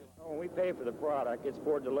themselves? When we pay for the product, it's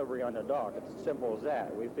for delivery on the dock. It's as simple as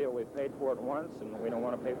that. We feel we've paid for it once, and we don't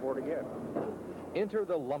want to pay for it again. Enter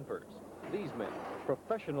the lumpers. These men,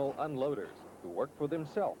 professional unloaders who work for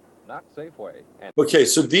themselves, not Safeway. And Okay,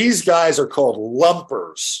 so these guys are called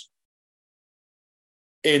lumpers.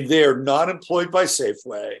 And they're not employed by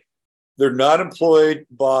Safeway. They're not employed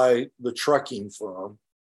by the trucking firm.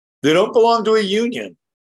 They don't belong to a union.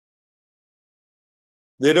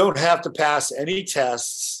 They don't have to pass any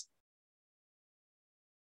tests,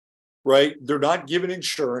 right? They're not given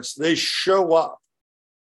insurance. They show up.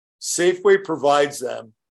 Safeway provides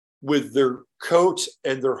them with their coat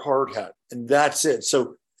and their hard hat, and that's it.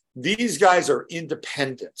 So these guys are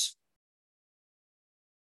independent.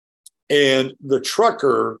 And the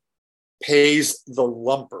trucker pays the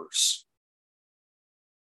lumpers.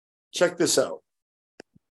 Check this out.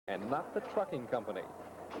 And not the trucking company.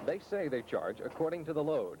 They say they charge according to the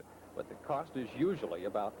load, but the cost is usually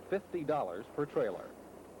about $50 per trailer.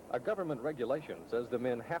 A government regulation says the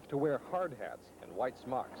men have to wear hard hats and white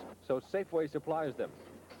smocks, so Safeway supplies them.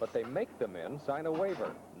 But they make the men sign a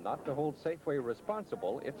waiver, not to hold Safeway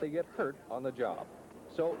responsible if they get hurt on the job.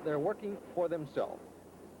 So they're working for themselves.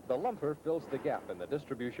 The lumper fills the gap in the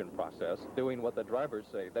distribution process, doing what the drivers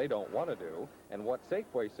say they don't want to do, and what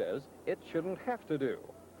Safeway says it shouldn't have to do.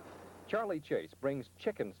 Charlie Chase brings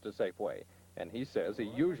chickens to Safeway, and he says he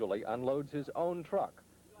usually unloads his own truck.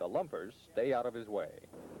 The lumpers stay out of his way.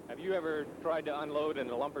 Have you ever tried to unload and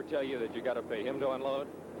the lumper tell you that you got to pay him to unload?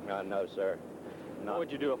 No, sir. What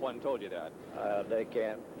would you do if one told you that? They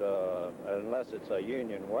can't, unless it's a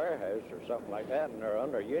union warehouse or something like that, and they're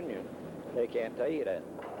under union, they can't tell you that.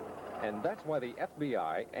 And that's why the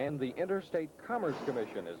FBI and the Interstate Commerce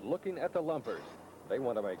Commission is looking at the lumpers. They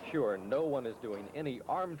want to make sure no one is doing any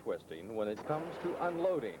arm twisting when it comes to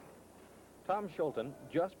unloading. Tom Schulten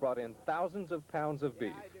just brought in thousands of pounds of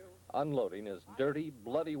beef. Unloading is dirty,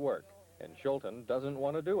 bloody work, and Schulten doesn't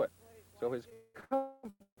want to do it. So his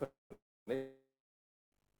company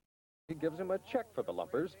gives him a check for the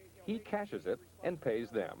lumpers. He cashes it and pays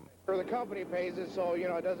them. Or the company pays it, so,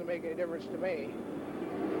 it doesn't make any difference to me.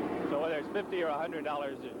 So whether it's $50 or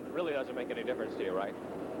 $100, it really doesn't make any difference to you, right?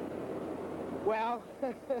 Well,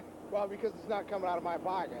 because it's not coming out of my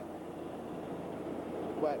pocket.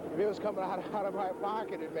 But if it was coming out of my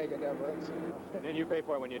pocket, it'd make a difference. And then you pay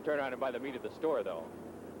for it when you turn around and buy the meat at the store, though.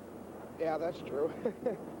 Yeah, that's true.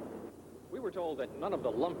 We were told that none of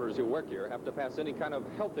the lumpers who work here have to pass any kind of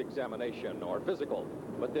health examination or physical,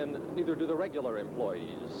 but then neither do the regular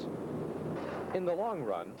employees. In the long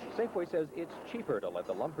run, Safeway says it's cheaper to let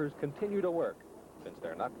the lumpers continue to work. Since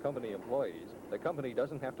they're not company employees, the company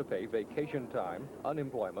doesn't have to pay vacation time,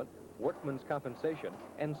 unemployment, workman's compensation,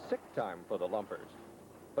 and sick time for the lumpers.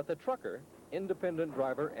 But the trucker, independent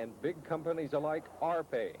driver, and big companies alike are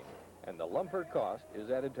paying, and the lumper cost is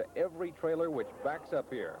added to every trailer which backs up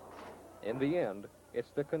here. In the end,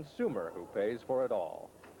 it's the consumer who pays for it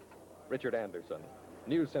all. Richard Anderson,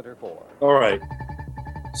 News Center 4. All right.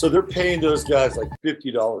 So they're paying those guys like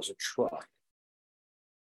 $50 a truck.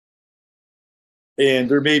 And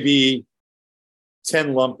there may be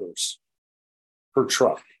 10 lumpers per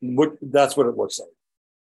truck. That's what it looks like.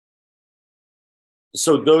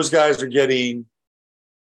 So those guys are getting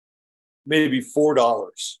maybe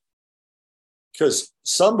 $4 because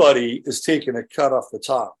somebody is taking a cut off the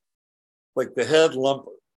top, like the head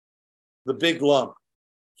lumper, the big lump.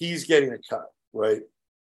 He's getting a cut, right?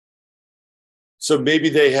 So maybe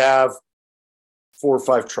they have 4 or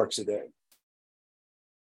 5 trucks a day.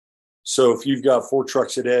 So if you've got 4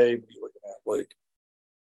 trucks a day, you're looking at like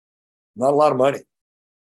not a lot of money.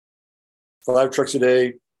 5 trucks a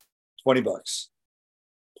day, $20,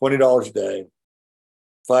 $20 a day,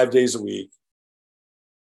 5 days a week,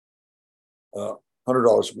 $100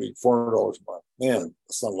 a week, $400 a month. Man,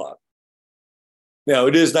 that's not a lot. Now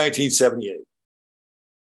it is 1978,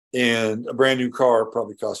 and a brand new car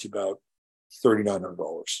probably costs you about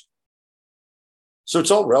 $3,900. So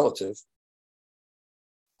it's all relative.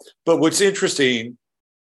 But what's interesting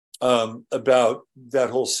about that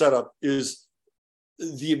whole setup is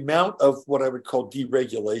the amount of what I would call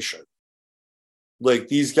deregulation. Like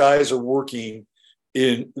these guys are working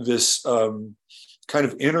in this kind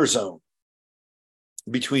of inner zone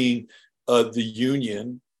between the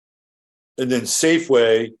union and then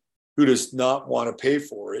Safeway, who does not want to pay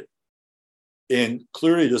for it and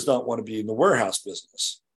clearly does not want to be in the warehouse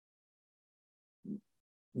business,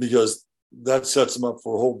 because that sets them up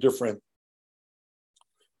for a whole different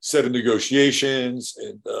set of negotiations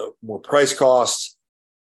and more price costs.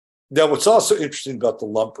 Now, what's also interesting about the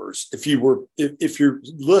lumpers, if you're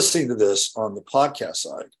listening to this on the podcast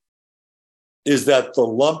side, is that the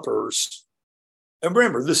lumpers, and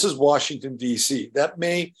remember, this is Washington, D.C.,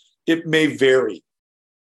 it may vary,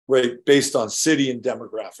 right, based on city and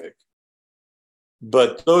demographic,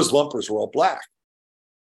 but those lumpers were all black.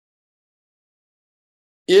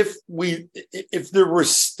 If there were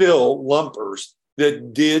still lumpers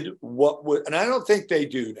that did what would, and I don't think they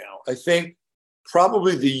do now. I think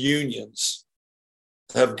probably the unions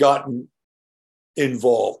have gotten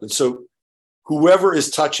involved. And so whoever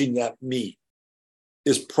is touching that meat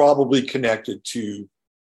is probably connected to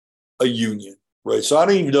a union, right? So I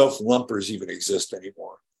don't even know if lumpers even exist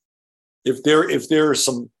anymore. If there are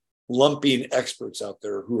some lumping experts out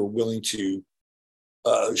there who are willing to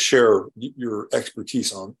share your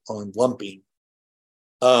expertise on lumping,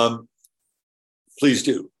 please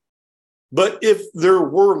do. But if there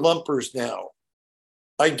were lumpers now,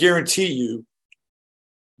 I guarantee you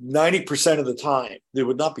 90% of the time they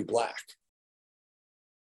would not be black.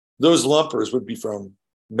 Those lumpers would be from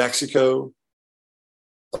Mexico,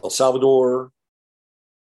 El Salvador,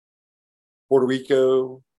 Puerto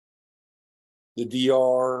Rico, the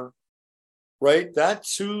DR, right?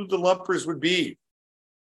 That's who the lumpers would be.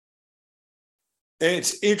 And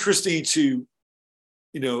it's interesting to,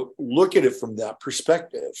 look at it from that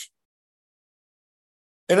perspective.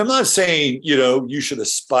 And I'm not saying, you should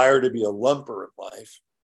aspire to be a lumper in life.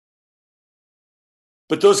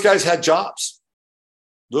 But those guys had jobs.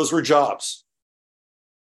 Those were jobs.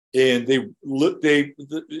 And the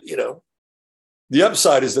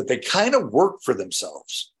upside is that they kind of work for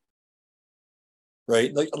themselves.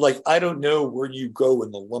 Right? Like I don't know where you go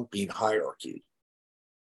in the lumping hierarchy.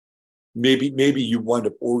 Maybe you wind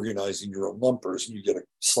up organizing your own lumpers and you get a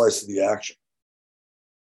slice of the action.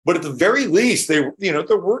 But at the very least, they're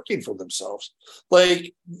working for themselves.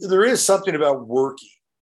 Like there is something about working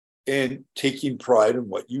and taking pride in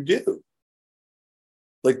what you do.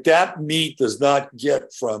 Like that meat does not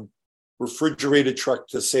get from refrigerated truck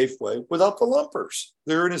to Safeway without the lumpers.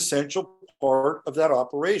 They're an essential part of that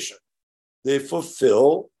operation. They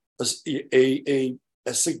fulfill a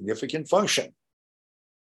significant function.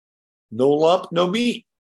 No lump, no meat.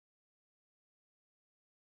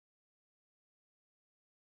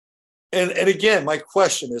 And again, my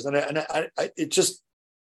question is, it just,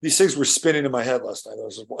 these things were spinning in my head last night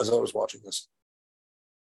as I was watching this.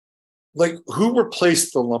 Like, who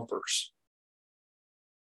replaced the lumpers?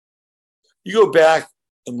 You go back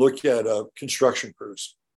and look at construction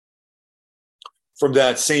crews from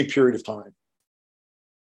that same period of time.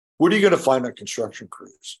 What are you going to find on construction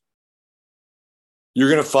crews? You're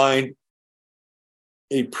going to find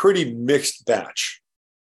a pretty mixed batch.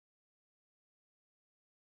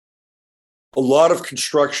 A lot of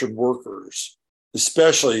construction workers,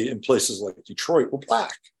 especially in places like Detroit, were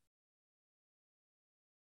black.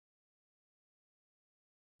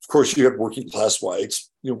 Of course, you have working class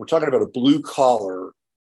whites. We're talking about a blue collar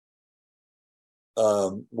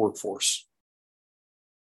workforce,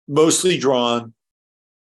 mostly drawn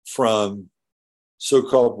from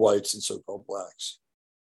so-called whites and so-called blacks.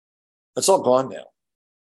 That's all gone now.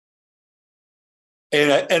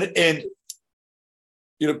 And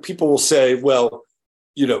people will say, well,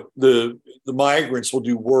 the migrants will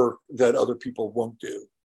do work that other people won't do.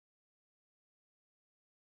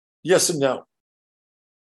 Yes and no.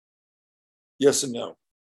 Yes and no.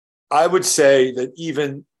 I would say that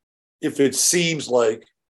even if it seems like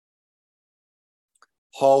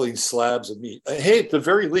hauling slabs of meat, hey, at the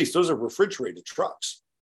very least, those are refrigerated trucks,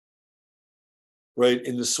 right?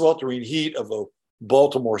 In the sweltering heat of a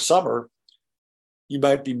Baltimore summer, you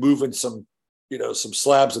might be moving some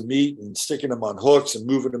slabs of meat and sticking them on hooks and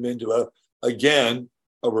moving them into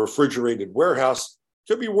a refrigerated warehouse.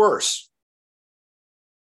 Could be worse.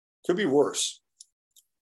 Could be worse.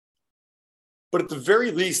 But at the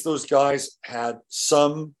very least, those guys had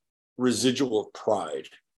some residual of pride,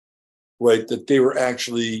 right? That they were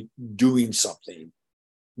actually doing something,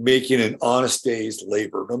 making an honest day's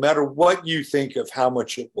labor, no matter what you think of how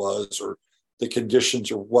much it was or the conditions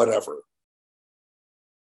or whatever.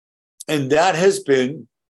 And that has been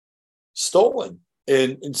stolen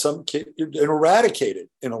and in some cases eradicated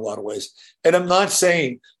in a lot of ways. And I'm not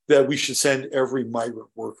saying that we should send every migrant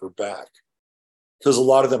worker back, because a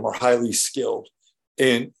lot of them are highly skilled.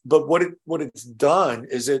 But what it's done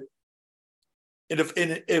is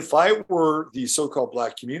if I were the so-called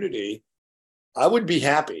Black community, I would be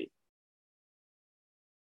happy.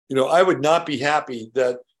 I would not be happy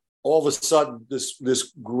that all of a sudden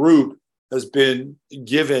this group has been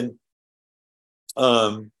given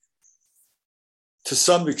to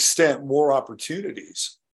some extent more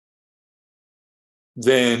opportunities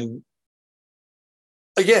than,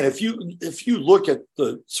 again, if you look at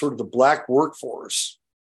the sort of the Black workforce.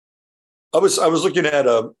 I was looking at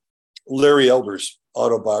Larry Elder's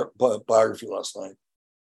autobiography last night,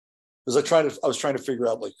 because I was trying to figure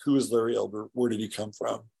out, like, who is Larry Elder, where did he come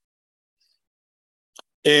from?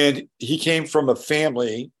 And he came from a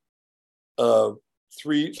family of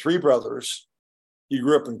three brothers. He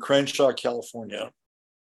grew up in Crenshaw, California.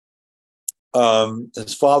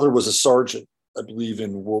 His father was a sergeant, I believe,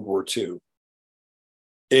 in World War II,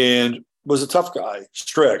 and was a tough guy,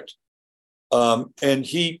 strict. And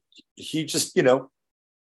he just,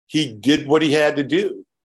 he did what he had to do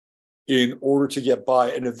in order to get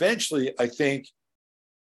by. And eventually, I think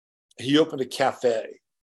he opened a cafe,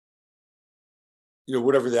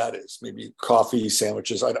 whatever that is, maybe coffee,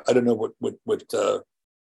 sandwiches. I don't know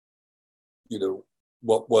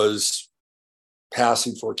what was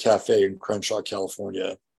passing for a cafe in Crenshaw,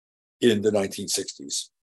 California in the 1960s.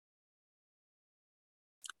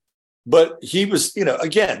 But he was,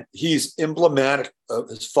 again, he's emblematic of,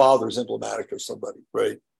 his father's emblematic of somebody,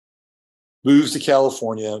 right? Moves to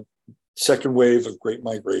California, second wave of Great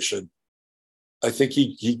Migration. I think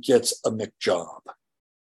he gets a McJob.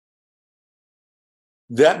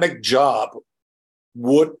 That McJob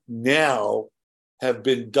would now have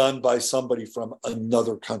been done by somebody from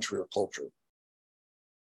another country or culture.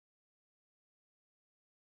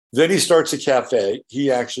 Then he starts a cafe.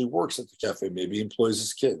 He actually works at the cafe, maybe employs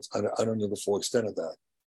his kids. I don't know the full extent of that.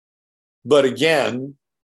 But again,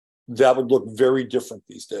 that would look very different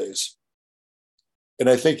these days. And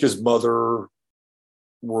I think his mother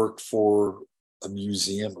worked for a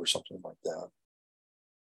museum or something like that.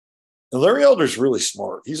 And Larry Elder's really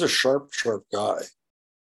smart. He's a sharp guy.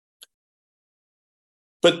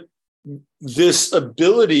 But this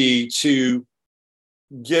ability to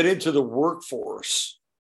get into the workforce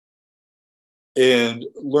and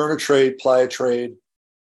learn a trade, ply a trade,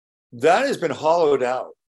 that has been hollowed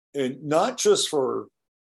out. And not just for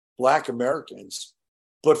Black Americans,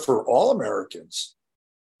 but for all Americans.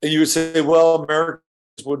 And you would say, well, Americans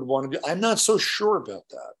wouldn't want to do. I'm not so sure about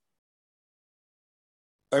that.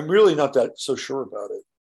 I'm really not that so sure about it.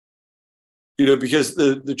 Because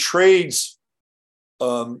the trades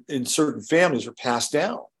in certain families are passed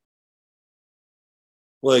down.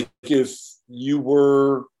 Like if you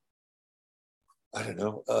were, I don't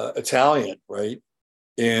know, Italian, right?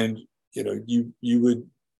 And, you would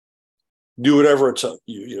do whatever it took,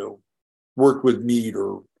 work with meat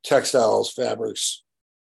or textiles, fabrics,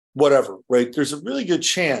 whatever, right? There's a really good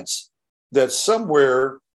chance that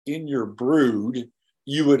somewhere in your brood,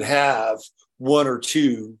 you would have one or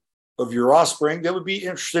two of your offspring that would be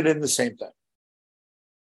interested in the same thing.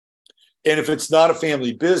 And if it's not a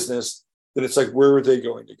family business, then it's like, where are they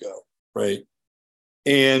going to go, right?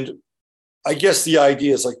 And I guess the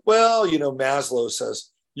idea is like, well, Maslow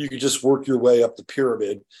says you can just work your way up the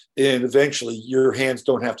pyramid and eventually your hands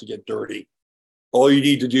don't have to get dirty. All you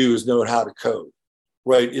need to do is know how to code,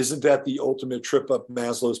 right? Isn't that the ultimate trip up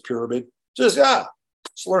Maslow's pyramid? Just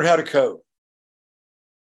learn how to code.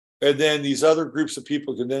 And then these other groups of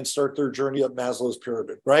people can then start their journey up Maslow's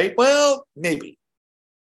pyramid, right? Well, maybe.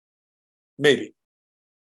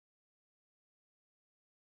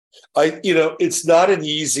 It's not an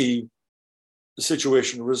easy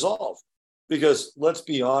situation to resolve, because let's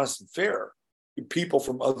be honest and fair, people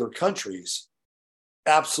from other countries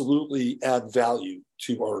absolutely add value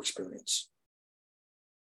to our experience.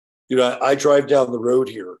 I drive down the road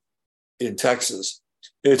here in Texas,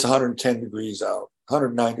 it's 110 degrees out,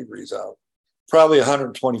 109 degrees out, probably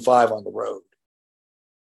 125 on the road.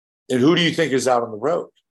 And who do you think is out on the road?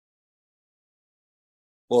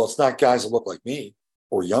 Well, it's not guys that look like me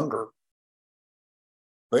or younger,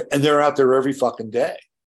 right? And they're out there every fucking day,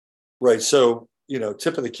 right? So,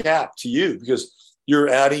 tip of the cap to you, because you're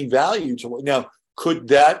adding value to what. Now, could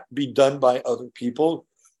that be done by other people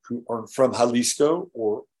who aren't from Jalisco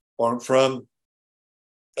or aren't from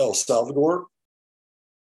El Salvador?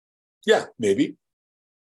 Yeah, maybe.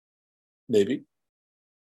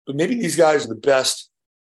 But maybe these guys are the best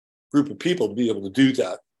group of people to be able to do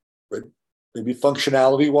that, right? Maybe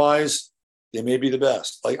functionality wise, they may be the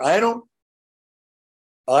best. Like I don't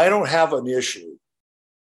have an issue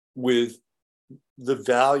with the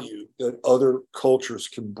value that other cultures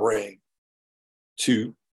can bring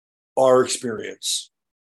to our experience.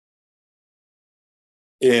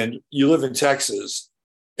 And you live in Texas,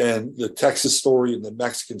 and the Texas story and the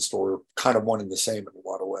Mexican story are kind of one and the same in a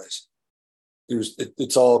lot of ways.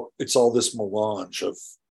 It's all this melange of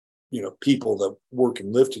people that work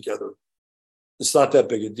and live together. It's not that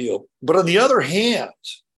big a deal. But on the other hand,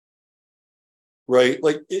 right,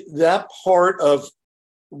 like that part of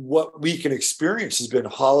what we can experience has been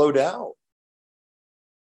hollowed out.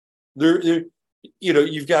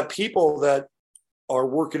 You've got people that are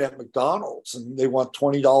working at McDonald's and they want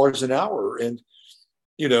 $20 an hour, and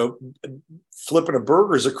flipping a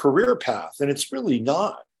burger is a career path, and it's really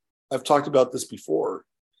not. I've talked about this before.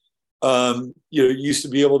 You used to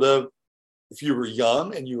be able to, if you were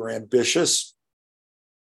young and you were ambitious,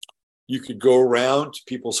 you could go around to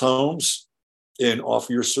people's homes and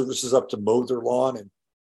offer your services up to mow their lawn and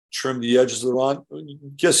trim the edges of the lawn.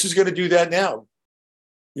 Guess who's going to do that now?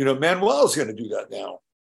 Manuel's going to do that now.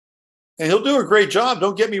 And he'll do a great job.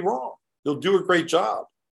 Don't get me wrong. He'll do a great job.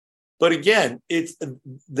 But again,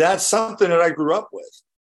 that's something that I grew up with.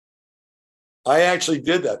 I actually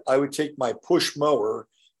did that. I would take my push mower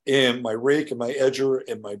and my rake and my edger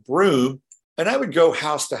and my broom, and I would go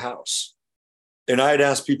house to house. And I'd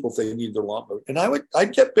ask people if they need their lawnmower. And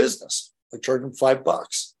I'd get business. I'd charge them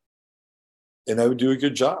 $5. And I would do a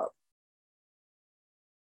good job.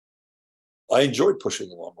 I enjoyed pushing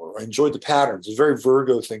the lawnmower. I enjoyed the patterns. It's a very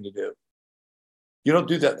Virgo thing to do. You don't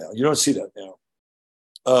do that now. You don't see that now.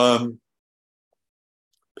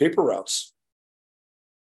 Paper routes.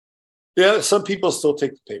 Yeah, some people still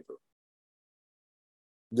take the paper.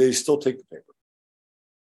 They still take the paper.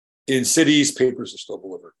 In cities, papers are still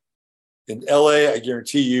delivered. In LA, I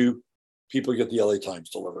guarantee you, people get the LA Times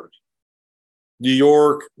delivered. New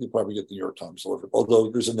York, you probably get the New York Times delivered,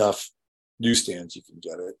 although there's enough newsstands you can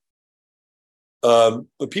get it.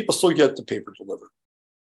 But people still get the paper delivered.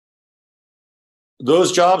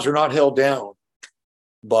 Those jobs are not held down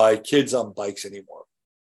by kids on bikes anymore.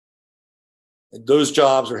 And those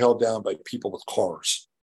jobs are held down by people with cars.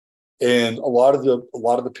 And a lot of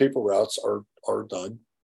the paper routes are done.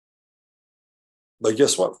 But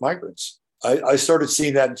guess what? Migrants. I started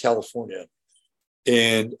seeing that in California.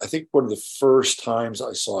 And I think one of the first times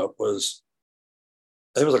I saw it was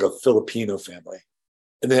like a Filipino family.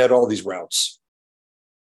 And they had all these routes.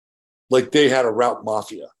 Like they had a route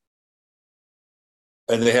mafia.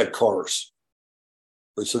 And they had cars.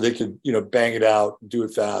 So they could, bang it out, do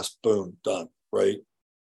it fast, boom, done, right?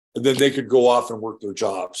 And then they could go off and work their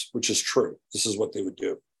jobs, which is true. This is what they would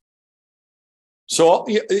do. So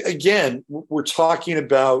again, we're talking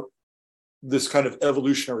about this kind of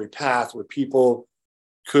evolutionary path where people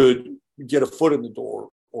could get a foot in the door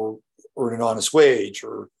or earn an honest wage.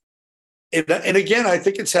 And again, I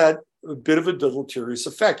think it's had a bit of a deleterious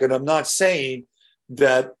effect. And I'm not saying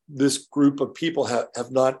that this group of people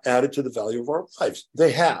have not added to the value of our lives.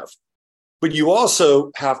 They have. But you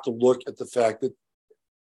also have to look at the fact that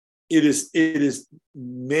it is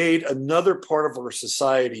made another part of our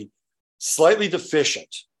society slightly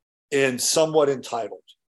deficient and somewhat entitled.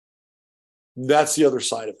 That's the other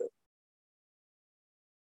side of it.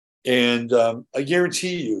 And I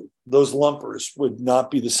guarantee you, those lumpers would not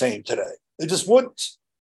be the same today. They just wouldn't.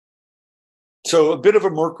 So a bit of a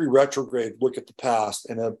Mercury retrograde look at the past,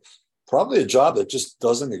 and probably a job that just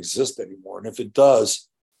doesn't exist anymore. And if it does,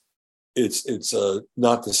 it's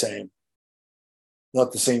not the same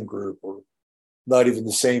group, or not even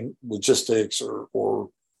the same logistics or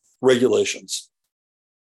regulations.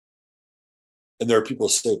 And there are people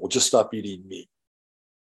who say, well, just stop eating meat.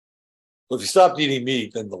 Well, if you stopped eating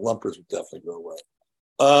meat, then the lumpers would definitely go away.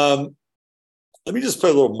 Let me just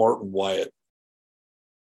play a little Martin Wyatt.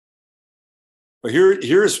 But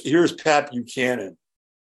here's Pat Buchanan.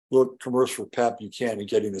 Little commercial for Pat Buchanan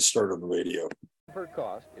getting his start on the radio.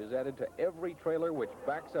 Cost is added to every trailer which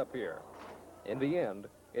backs up here. In the end,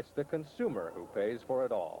 it's the consumer who pays for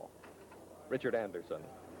it all. Richard Anderson,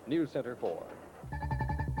 News Center 4.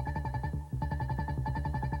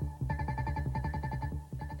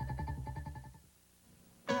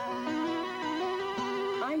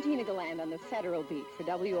 I'm Tina Galland on the Federal Beat for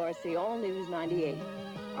WRC All News 98.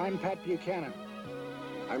 I'm Pat Buchanan.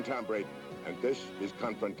 I'm Tom Brady, and this is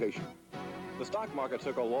Confrontation. The stock market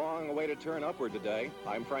took a long way to turn upward today.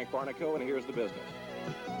 I'm Frank Barnaco, and here's the business.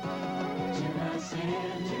 Tune us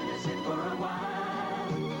in for a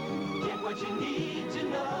while. Get what you need to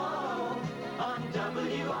know on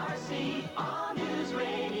WRC All News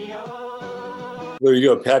Radio. There you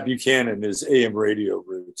go. Pat Buchanan, his AM radio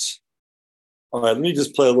roots. All right, let me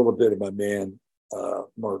just play a little bit of my man,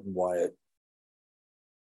 Martin Wyatt.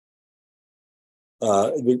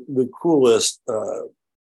 The coolest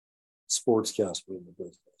sportscaster in the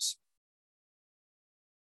business.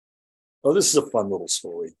 Oh, this is a fun little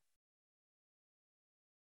story.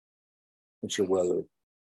 What's your weather?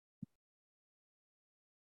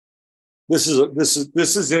 This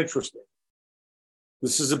is interesting.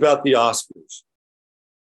 This is about the Oscars.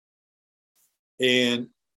 And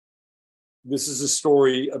this is a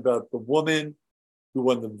story about the woman who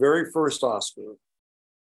won the very first Oscar.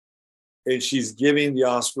 And she's giving the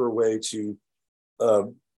Oscar away to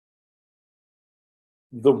the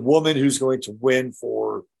woman who's going to win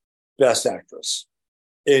for Best Actress.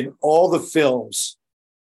 And all the films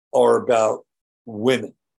are about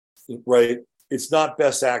women, right? It's not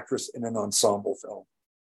Best Actress in an ensemble film.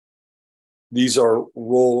 These are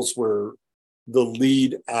roles where the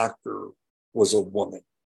lead actor was a woman.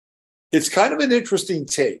 It's kind of an interesting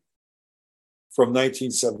take from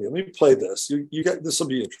 1970. Let me play this. You got this will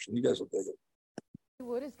be interesting. You guys will dig it.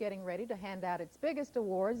 Hollywood is getting ready to hand out its biggest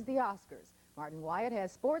awards, the Oscars. Martin Wyatt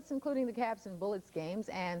has sports, including the Caps and Bullets games,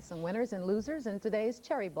 and some winners and losers in today's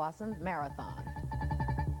Cherry Blossom Marathon.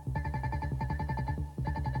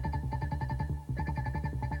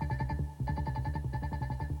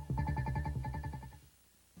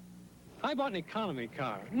 I bought an economy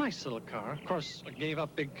car, nice little car. Of course, I gave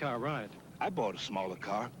up big car ride. I bought a smaller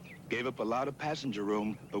car, gave up a lot of passenger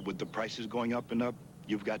room, but with the prices going up and up,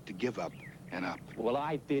 you've got to give up and up. Well,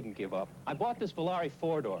 I didn't give up. I bought this Volare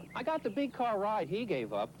four-door. I got the big car ride he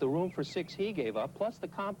gave up, the room for 6 he gave up, plus the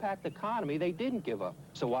compact economy they didn't give up.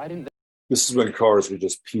 So why didn't they? This is when cars were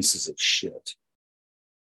just pieces of shit.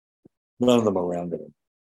 None of them are around anymore.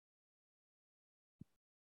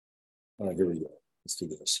 All right, here we go. Let's do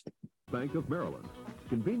this. Bank of Maryland.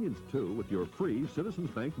 Convenience, too, with your free Citizens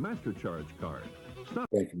Bank MasterCharge card.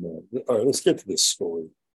 Bank of Maryland. All right, let's get to this story.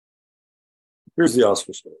 Here's the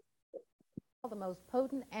Oscar story. The most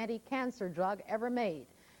potent anti-cancer drug ever made.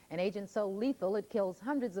 An agent so lethal it kills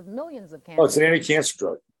hundreds of millions of cancer it's an anti-cancer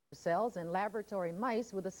drug. cells in laboratory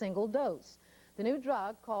mice with a single dose. The new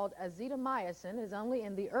drug, called azithromycin, is only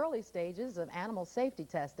in the early stages of animal safety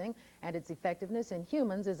testing, and its effectiveness in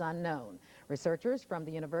humans is unknown. Researchers from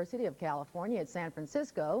the University of California at San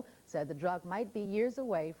Francisco said the drug might be years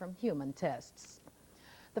away from human tests.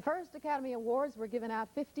 The first Academy Awards were given out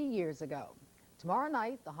 50 years ago. Tomorrow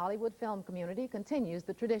night, the Hollywood film community continues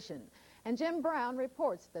the tradition, and Jim Brown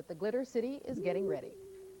reports that the Glitter City is getting ready.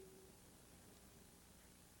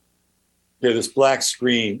 Yeah, this black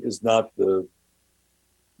screen is not the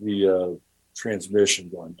transmission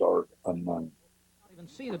going dark on mine. Not even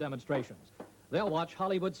see the demonstrations. They'll watch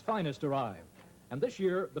Hollywood's finest arrive. And this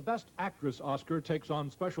year, the Best Actress Oscar takes on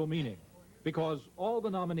special meaning because all the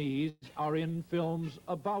nominees are in films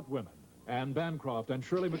about women. Anne Bancroft and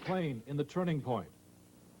Shirley MacLaine in The Turning Point.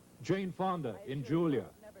 Jane Fonda in Julia.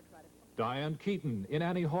 Diane Keaton in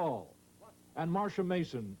Annie Hall. And Marsha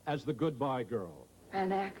Mason as the Goodbye Girl.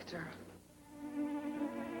 An actor.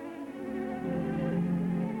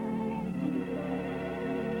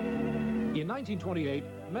 In 1928,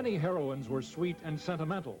 many heroines were sweet and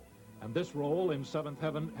sentimental, and this role in Seventh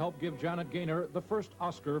Heaven helped give Janet Gaynor the first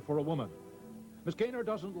Oscar for a woman. Miss Gaynor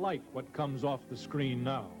doesn't like what comes off the screen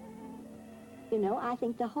now. You know, I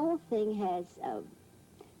think the whole thing has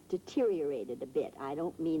deteriorated a bit. I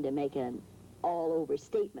don't mean to make an all-over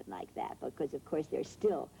statement like that, because, of course, there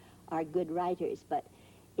still are good writers, but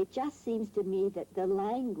it just seems to me that the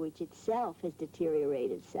language itself has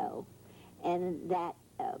deteriorated so, and that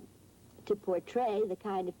to portray the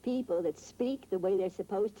kind of people that speak the way they're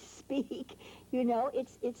supposed to speak, you know,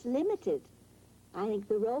 it's limited. I think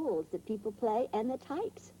the roles that people play and the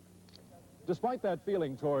types. Despite that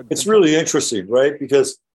feeling toward... It's really interesting, right?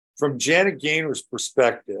 Because from Janet Gaynor's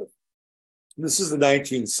perspective, this is the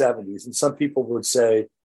 1970s, and some people would say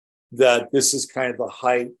that this is kind of the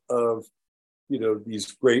height of, you know,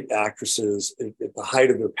 these great actresses at the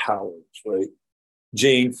height of their powers, right?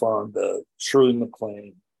 Jane Fonda, Shirley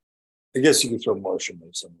MacLaine. I guess you could throw Marsha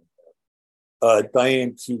Mason in there.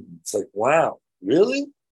 Diane Keaton. It's like, wow, really?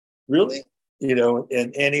 Really? You know,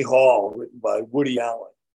 and Annie Hall, written by Woody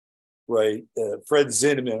Allen, right? Fred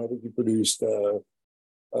Zinnemann, I think he produced the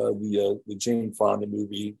Jane Fonda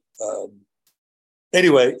movie.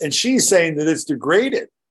 Anyway, and she's saying that it's degraded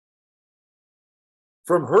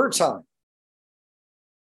from her time.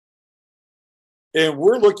 And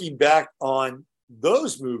we're looking back on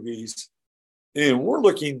those movies, and we're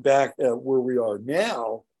looking back at where we are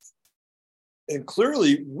now, and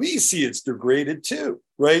clearly we see it's degraded too,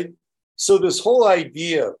 right? So this whole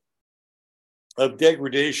idea of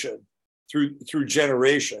degradation through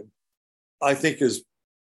generation, I think, is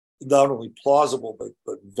not only plausible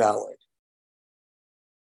but valid.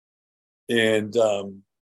 And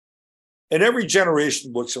every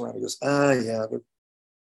generation looks around and goes, yeah, they're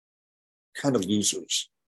kind of losers.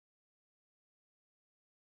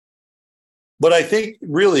 But I think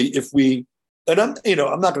really, if we, and I'm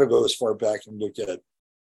not going to go as far back and look at,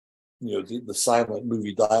 the silent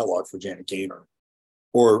movie dialogue for Janet Gaynor,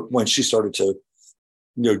 or when she started to,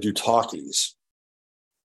 do talkies,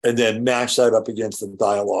 and then match that up against the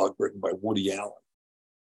dialogue written by Woody Allen.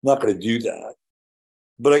 I'm not going to do that.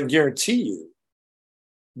 But I can guarantee you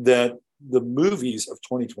that the movies of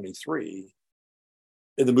 2023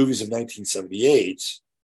 and the movies of 1978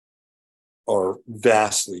 are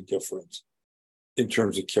vastly different in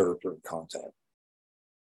terms of character and content.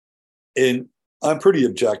 And I'm pretty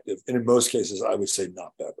objective. And in most cases, I would say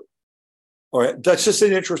not better. All right. That's just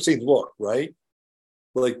an interesting look, right?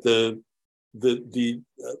 Like the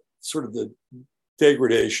sort of the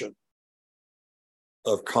degradation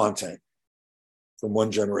of content from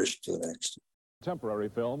one generation to the next. Temporary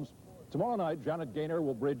films. Tomorrow night, Janet Gaynor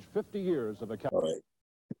will bridge 50 years of a... All right.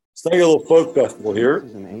 Let's take a little folk festival here. This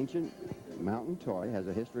is an ancient mountain toy, has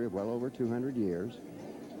a history of well over 200 years.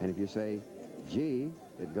 And if you say G,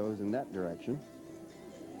 it goes in that direction.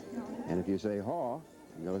 And if you say haw,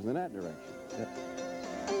 it goes in that direction.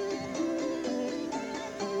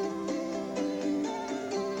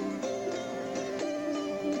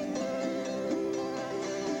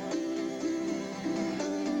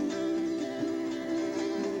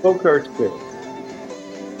 Folk art fit.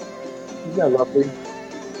 Isn't that lovely?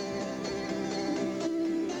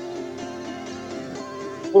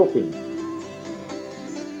 Quilting.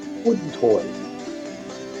 Wooden toy.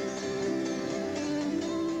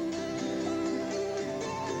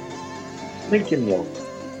 Lincoln Mill.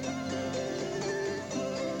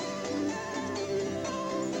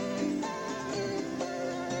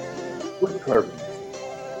 Wood carving.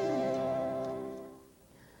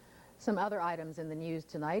 Some other items in the news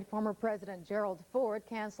tonight. Former President Gerald Ford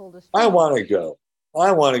canceled a... I want to go.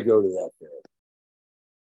 I want to go to that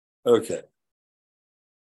fair. Okay.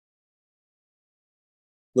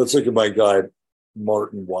 Let's look at my guy,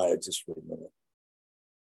 Martin Wyatt, just for a minute.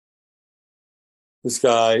 This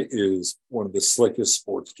guy is one of the slickest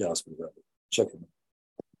sportscasters ever. Check him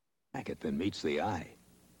out. That meets the eye.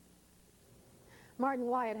 Martin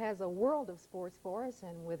Wyatt has a world of sports for us,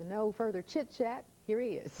 and with no further chit-chat, here he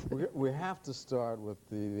is. We have to start with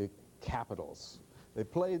the Capitals. They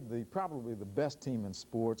played probably the best team in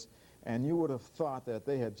sports, and you would have thought that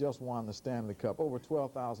they had just won the Stanley Cup. Over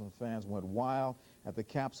 12,000 fans went wild at the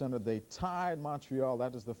Cap Center. They tied Montreal.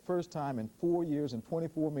 That is the first time in 4 years and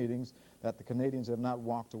 24 meetings that the Canadians have not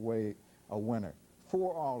walked away a winner.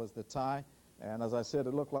 4-4 is the tie, and as I said,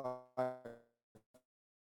 it looked like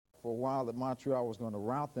for a while that Montreal was going to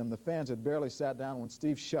rout them. The fans had barely sat down when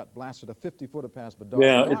Steve Shutt blasted a 50-footer past Bedard.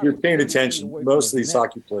 Yeah, if you're paying attention, most of these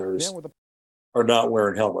hockey players are not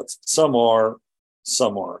wearing helmets. Some are,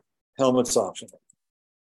 some aren't. Helmets optional.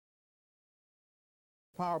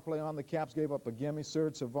 Power play on the Caps gave up a gimme.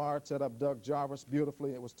 Serge Savard set up Doug Jarvis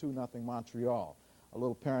beautifully. It was 2-0 Montreal. A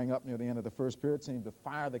little pairing up near the end of the first period seemed to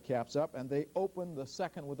fire the Caps up, and they opened the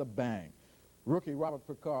second with a bang. Rookie Robert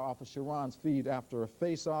Picard off of Sharon's feed after a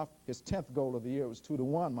face-off, his 10th goal of the year. It was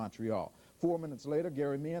 2-1 Montreal. 4 minutes later,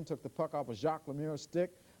 Gary Meehan took the puck off of Jacques Lemieux's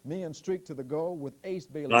stick. Meehan streaked to the goal with ace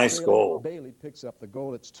Bailey. Nice goal. Bailey picks up the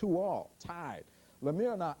goal. It's 2-2, tied.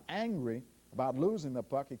 Lemieux now angry about losing the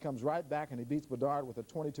puck. He comes right back and he beats Bedard with a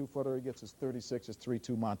 22-footer. He gets his 36. It's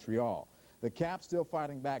 3-2 Montreal. The Caps still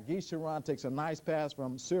fighting back. Guy Chiron takes a nice pass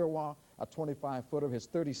from Sirois, a 25-footer, his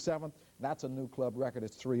 37th. That's a new club record.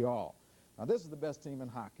 It's 3-3. Now, this is the best team in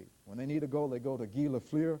hockey. When they need a goal, they go to Guy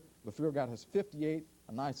Lafleur. Lafleur got his 58,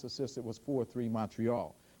 a nice assist. It was 4-3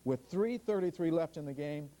 Montreal. With 3:33 left in the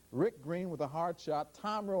game, Rick Green with a hard shot.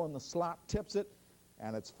 Tom Rowe in the slot tips it,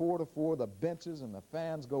 and it's 4-4. The benches and the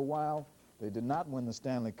fans go wild. They did not win the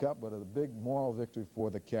Stanley Cup, but a big moral victory for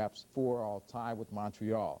the Caps. 4-4 tie with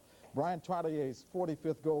Montreal. Brian Trottier's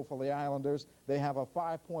 45th goal for the Islanders. They have a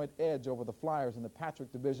 5-point edge over the Flyers in the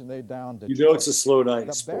Patrick Division. They down Detroit. You know it's a slow night in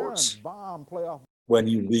The sports. Barons bomb playoff when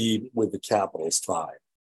you lead with the Capitals tie.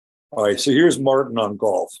 All right, so here's Martin on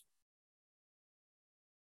golf.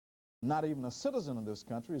 Not even a citizen of this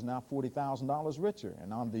country is now $40,000 richer.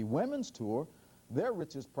 And on the women's tour, their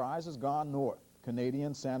richest prize has gone north.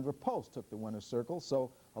 Canadian Sandra Post took the winner's circle,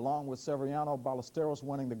 so along with Severiano Ballesteros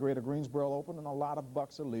winning the Greater Greensboro Open, and a lot of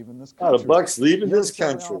bucks are leaving this country. A lot of bucks leaving Young this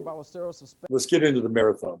country. Severiano Ballesteros is Let's get into the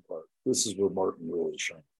marathon part. This is where Martin really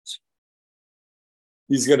shines.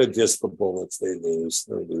 He's going to diss the Bullets. They lose.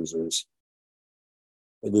 They're losers.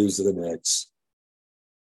 They lose to the Knicks.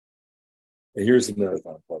 And here's the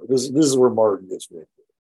marathon part. This is where Martin gets really good.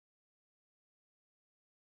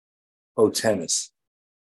 Oh, tennis.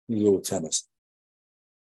 A little tennis.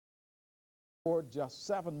 Just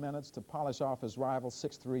 7 minutes to polish off his rival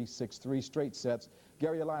 6-3, 6-3 straight sets.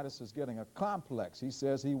 Gary Elitis is getting a complex. He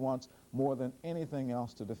says he wants more than anything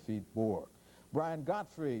else to defeat Borg. Brian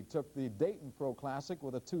Gottfried took the Dayton Pro Classic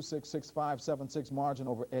with a 2-6, 6-5, 7-6 margin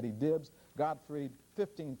over Eddie Dibbs. Gottfried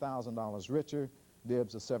 $15,000 richer.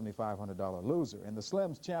 Dibbs a $7,500 loser. In the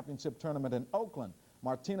Slims Championship Tournament in Oakland,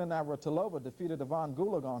 Martina Navratilova defeated Yvonne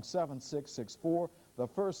Goolagong 7-6, 6-4. The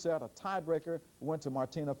first set, a tiebreaker, went to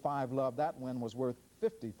Martina 5-love. That win was worth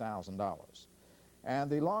 $50,000. And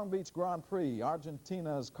the Long Beach Grand Prix,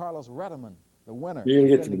 Argentina's Carlos Rediman, the winner. You're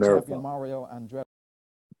going to get to the marathon. Champion Mario Andretti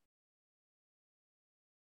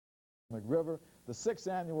McRiver. The 6th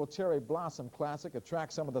annual Cherry Blossom Classic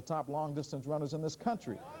attracts some of the top long-distance runners in this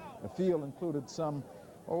country. The field included some,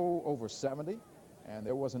 over 70, and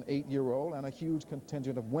there was an 8-year-old and a huge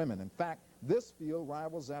contingent of women. In fact, this field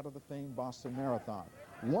rivals that of the famed Boston Marathon.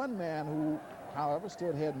 One man who, however,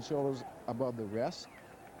 stood head and shoulders above the rest,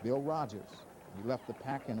 Bill Rogers. He left the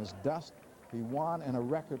pack in his dust. He won in a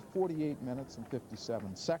record 48 minutes and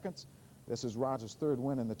 57 seconds. This is Rogers' third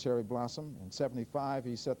win in the Cherry Blossom. In '75,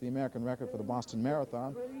 he set the American record for the Boston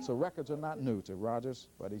Marathon. So records are not new to Rogers,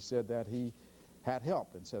 but he said that he had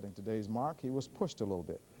help in setting today's mark. He was pushed a little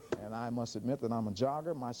bit. And I must admit that I'm a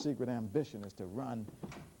jogger. My secret ambition is to run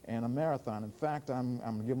in a marathon. In fact, I'm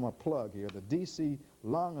going to give him a plug here. The D.C.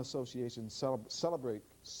 Lung Association Celeb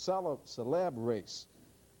Race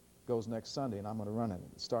goes next Sunday, and I'm going to run it.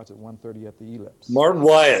 It starts at 1:30 at the Ellipse. Martin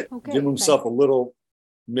Wyatt, give himself a little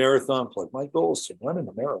marathon plug. My goal is to run in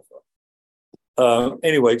a marathon.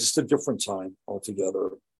 Anyway, just a different time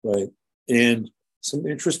altogether, right? And some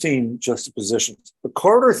interesting juxtapositions. The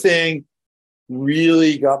Carter thing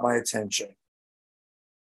really got my attention.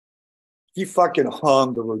 He fucking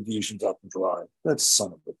hung the Rhodesians up and dry. That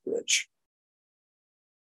son of a bitch.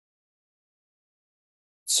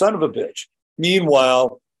 Son of a bitch.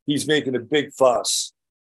 Meanwhile, he's making a big fuss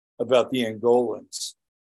about the Angolans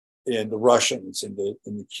and the Russians and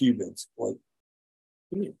the Cubans. Like,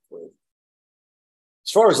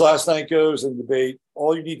 as far as last night goes in the debate,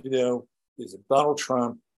 all you need to know is that Donald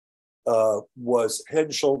Trump was head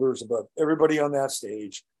and shoulders above everybody on that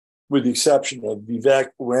stage, with the exception of Vivek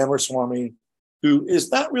Ramaswamy, who is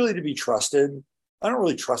not really to be trusted. I don't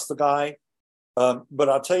really trust the guy, but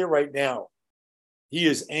I'll tell you right now, he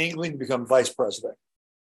is angling to become vice president.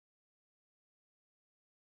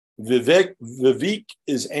 Vivek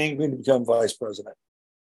is angling to become vice president.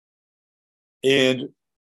 And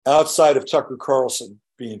outside of Tucker Carlson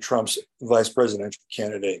being Trump's vice presidential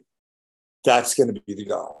candidate, that's going to be the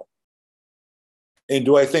guy. And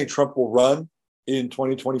do I think Trump will run in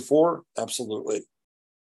 2024? Absolutely.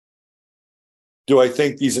 Do I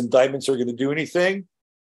think these indictments are going to do anything?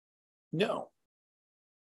 No.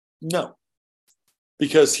 No.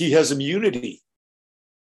 Because he has immunity.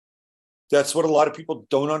 That's what a lot of people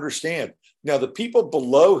don't understand. Now, the people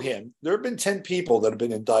below him, there have been 10 people that have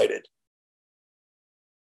been indicted.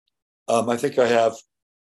 I think I have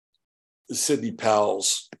Sidney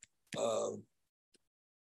Powell's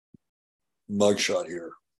mugshot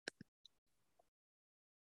here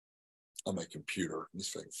on my computer. Let me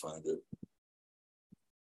see if I can find it.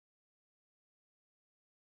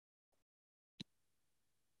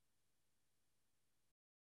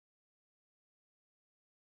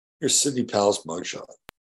 Here's Sidney Powell's mugshot. It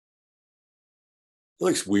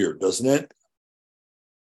looks weird, doesn't it?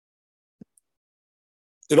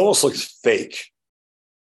 It almost looks fake.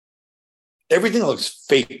 Everything looks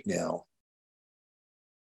fake now.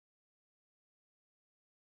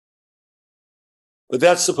 But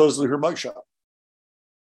that's supposedly her mugshot,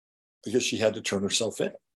 because she had to turn herself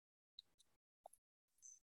in.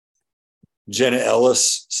 Jenna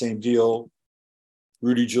Ellis, same deal.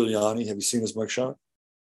 Rudy Giuliani, have you seen his mugshot?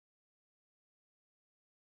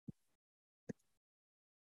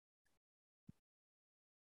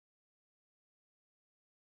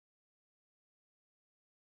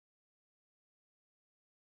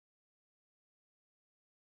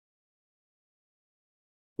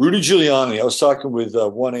 Rudy Giuliani, I was talking with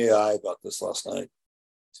 1AI about this last night.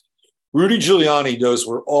 Rudy Giuliani knows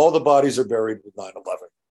where all the bodies are buried with 9/11.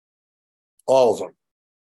 All of them.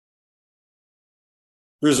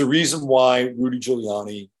 There's a reason why Rudy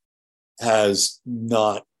Giuliani has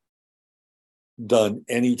not done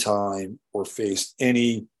any time or faced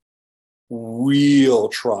any real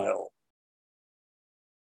trial.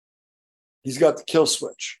 He's got the kill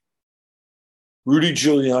switch. Rudy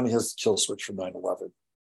Giuliani has the kill switch for 9/11.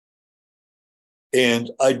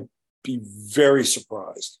 And I'd be very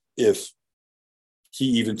surprised if he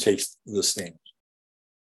even takes the stand.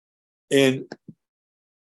 And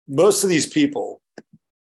most of these people,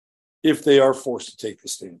 if they are forced to take the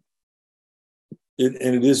stand, and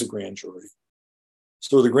it is a grand jury.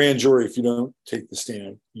 So the grand jury, if you don't take the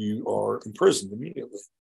stand, you are imprisoned immediately.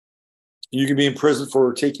 You can be in prison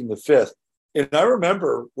for taking the fifth. And I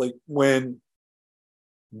remember like when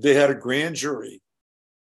they had a grand jury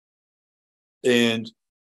and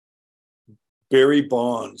Barry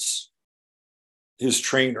Bonds, his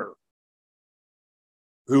trainer,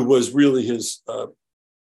 who was really his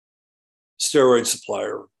steroid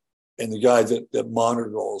supplier and the guy that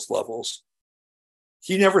monitored all his levels,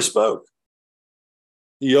 he never spoke.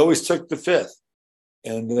 He always took the fifth,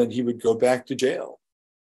 and then he would go back to jail,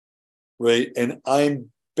 right? And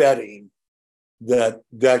I'm betting that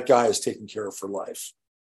that guy is taken care of for life.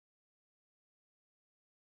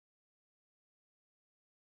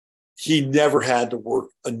 He never had to work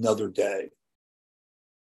another day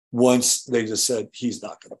once they just said he's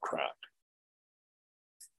not going to crack.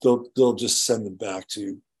 They'll just send him back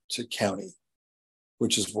to county,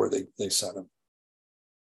 which is where they sent him.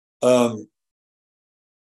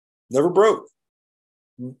 Never broke.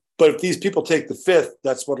 But if these people take the fifth,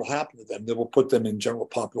 that's what will happen to them. They will put them in general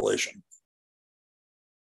population.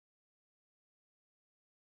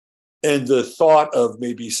 And the thought of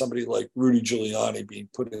maybe somebody like Rudy Giuliani being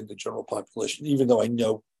put into general population, even though I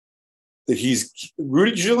know that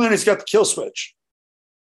Rudy Giuliani's got the kill switch.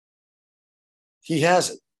 He has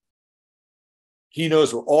it. He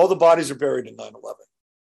knows where all the bodies are buried in 9/11.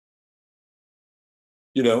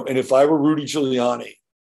 You know, and if I were Rudy Giuliani,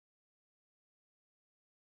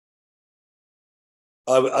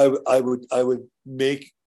 I would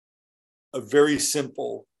make a very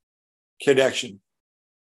simple connection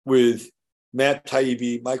with Matt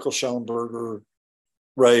Taibbi, Michael Schellenberger,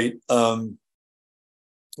 right?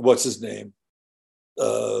 What's his name?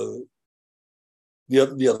 The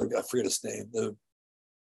other guy, I forget his name. The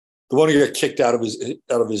one who got kicked out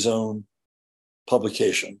of his own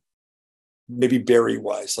publication. Maybe Barry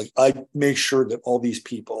Weiss. Like, I make sure that all these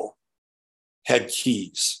people had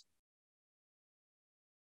keys.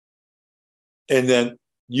 And then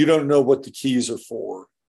you don't know what the keys are for.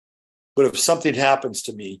 But if something happens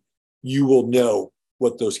to me, you will know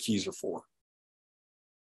what those keys are for.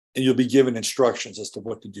 And you'll be given instructions as to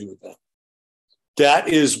what to do with them. That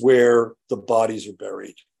is where the bodies are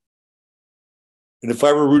buried. And if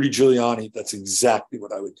I were Rudy Giuliani, that's exactly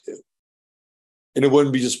what I would do. And it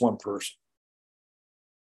wouldn't be just one person.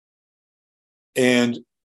 And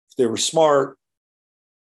if they were smart,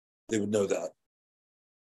 they would know that.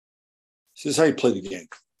 This is how you play the game.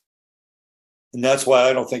 And that's why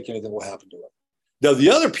I don't think anything will happen to him. Now, the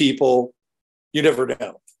other people, you never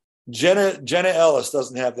know. Jenna Ellis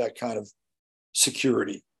doesn't have that kind of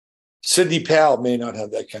security. Sidney Powell may not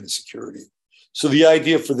have that kind of security. So the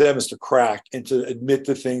idea for them is to crack and to admit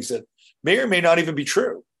to things that may or may not even be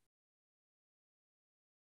true.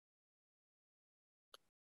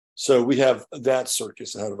 So we have that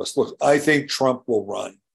circus ahead of us. Look, I think Trump will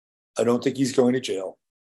run. I don't think he's going to jail.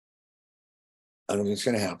 I don't think it's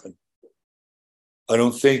going to happen. I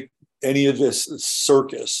don't think any of this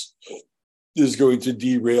circus is going to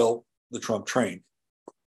derail the Trump train.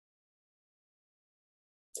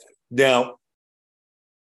 Now,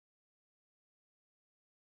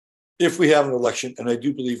 if we have an election, and I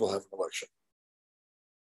do believe we'll have an election,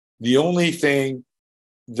 the only thing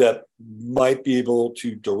that might be able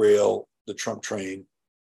to derail the Trump train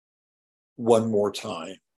one more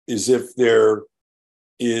time is if there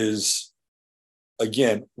is,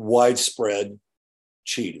 again, widespread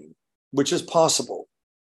cheating, which is possible.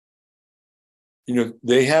 You know,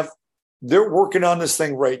 they're working on this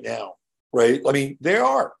thing right now, right? I mean,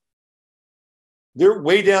 they're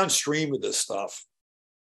way downstream of this stuff,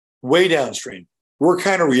 way downstream. We're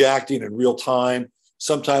kind of reacting in real time.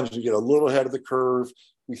 Sometimes we get a little ahead of the curve.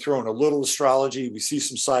 We throw in a little astrology. We see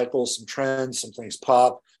some cycles, some trends, some things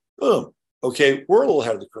pop. Boom. Okay, we're a little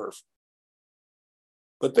ahead of the curve.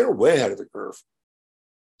 But they're way ahead of the curve.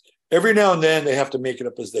 Every now and then they have to make it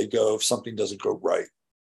up as they go if something doesn't go right.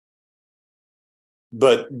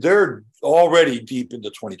 but they're already deep into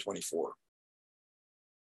 2024.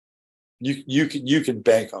 You can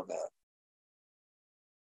bank on that.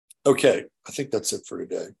 Okay, I think that's it for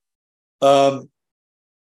today.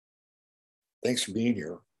 Thanks for being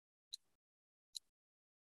here.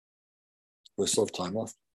 We still have time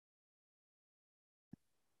left.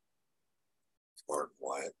 Mark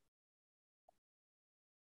Wyatt.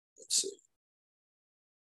 Let's see.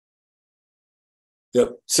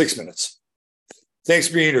 Yep, 6 minutes. Thanks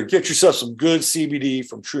for being here. Get yourself some good CBD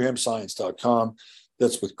from truehempscience.com.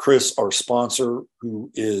 That's with Chris, our sponsor,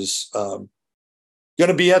 who is going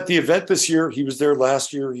to be at the event this year. He was there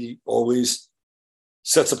last year. He always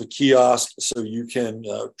sets up a kiosk so you can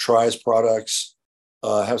try his products,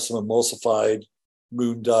 have some emulsified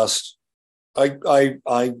moon dust. I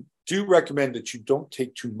do recommend that you don't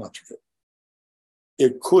take too much of it.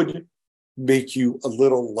 It could make you a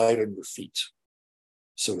little light on your feet,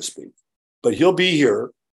 so to speak. But he'll be here,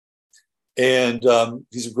 and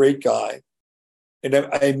he's a great guy. And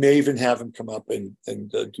I may even have him come up and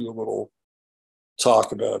do a little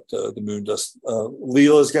talk about the moon dust.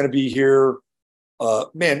 Leela is going to be here.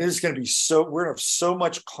 Man, this is going to be we're going to have so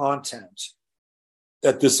much content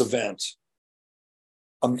at this event.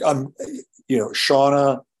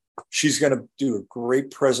 Shauna, she's going to do a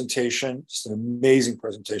great presentation, just an amazing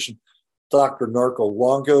presentation. Dr. Narco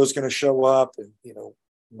Longo is going to show up, and,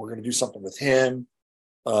 we're going to do something with him.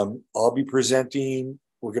 I'll be presenting.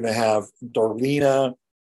 We're going to have Darlena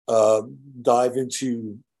dive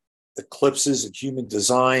into eclipses and human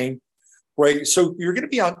design, right? So you're going to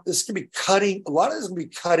be this is going to be a lot of this is going to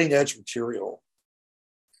be cutting edge material.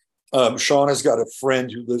 Shauna's got a friend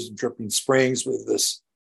who lives in Dripping Springs with this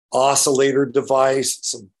oscillator device,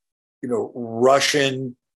 some,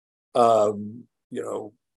 Russian,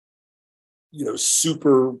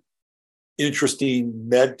 super interesting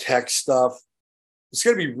med tech stuff. It's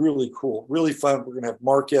going to be really cool, really fun. We're going to have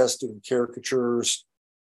Mark S. doing caricatures,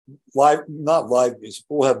 not live music.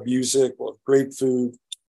 We'll have music, we'll have great food,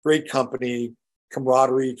 great company,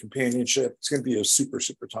 camaraderie, companionship. It's going to be a super,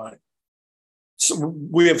 super time. So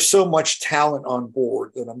we have so much talent on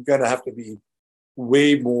board that I'm going to have to be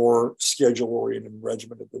way more schedule oriented and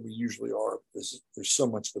regimented than we usually are, because there's so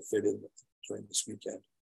much to fit in during this weekend.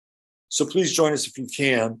 So please join us if you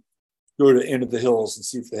can. Go to End of the Hills and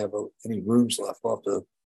see if they have any rooms left. I'll have to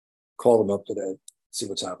call them up today, see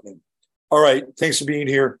what's happening. All right, thanks for being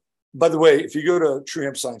here. By the way, if you go to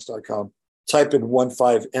truehempscience.com, type in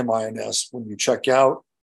 15MINS when you check out,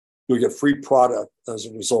 you'll get free product as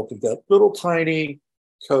a result of that little tiny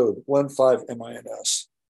code, 15MINS,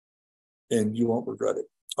 and you won't regret it.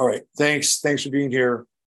 All right, thanks for being here.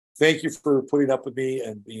 Thank you for putting up with me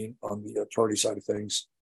and being on the tardy side of things.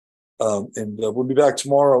 And we'll be back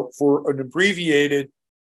tomorrow for an abbreviated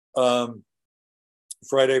Friday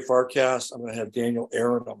Farcast. I'm going to have Daniel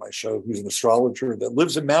Aaron on my show, who's an astrologer that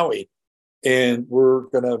lives in Maui. And we're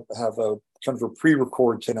going to have a kind of a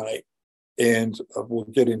pre-record tonight. And we'll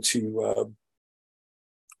get into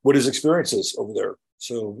what his experience is over there.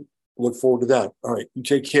 So look forward to that. All right, you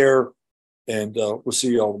take care. And we'll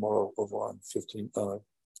see you all tomorrow over on the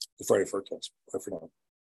Friday Farcast. Bye for now.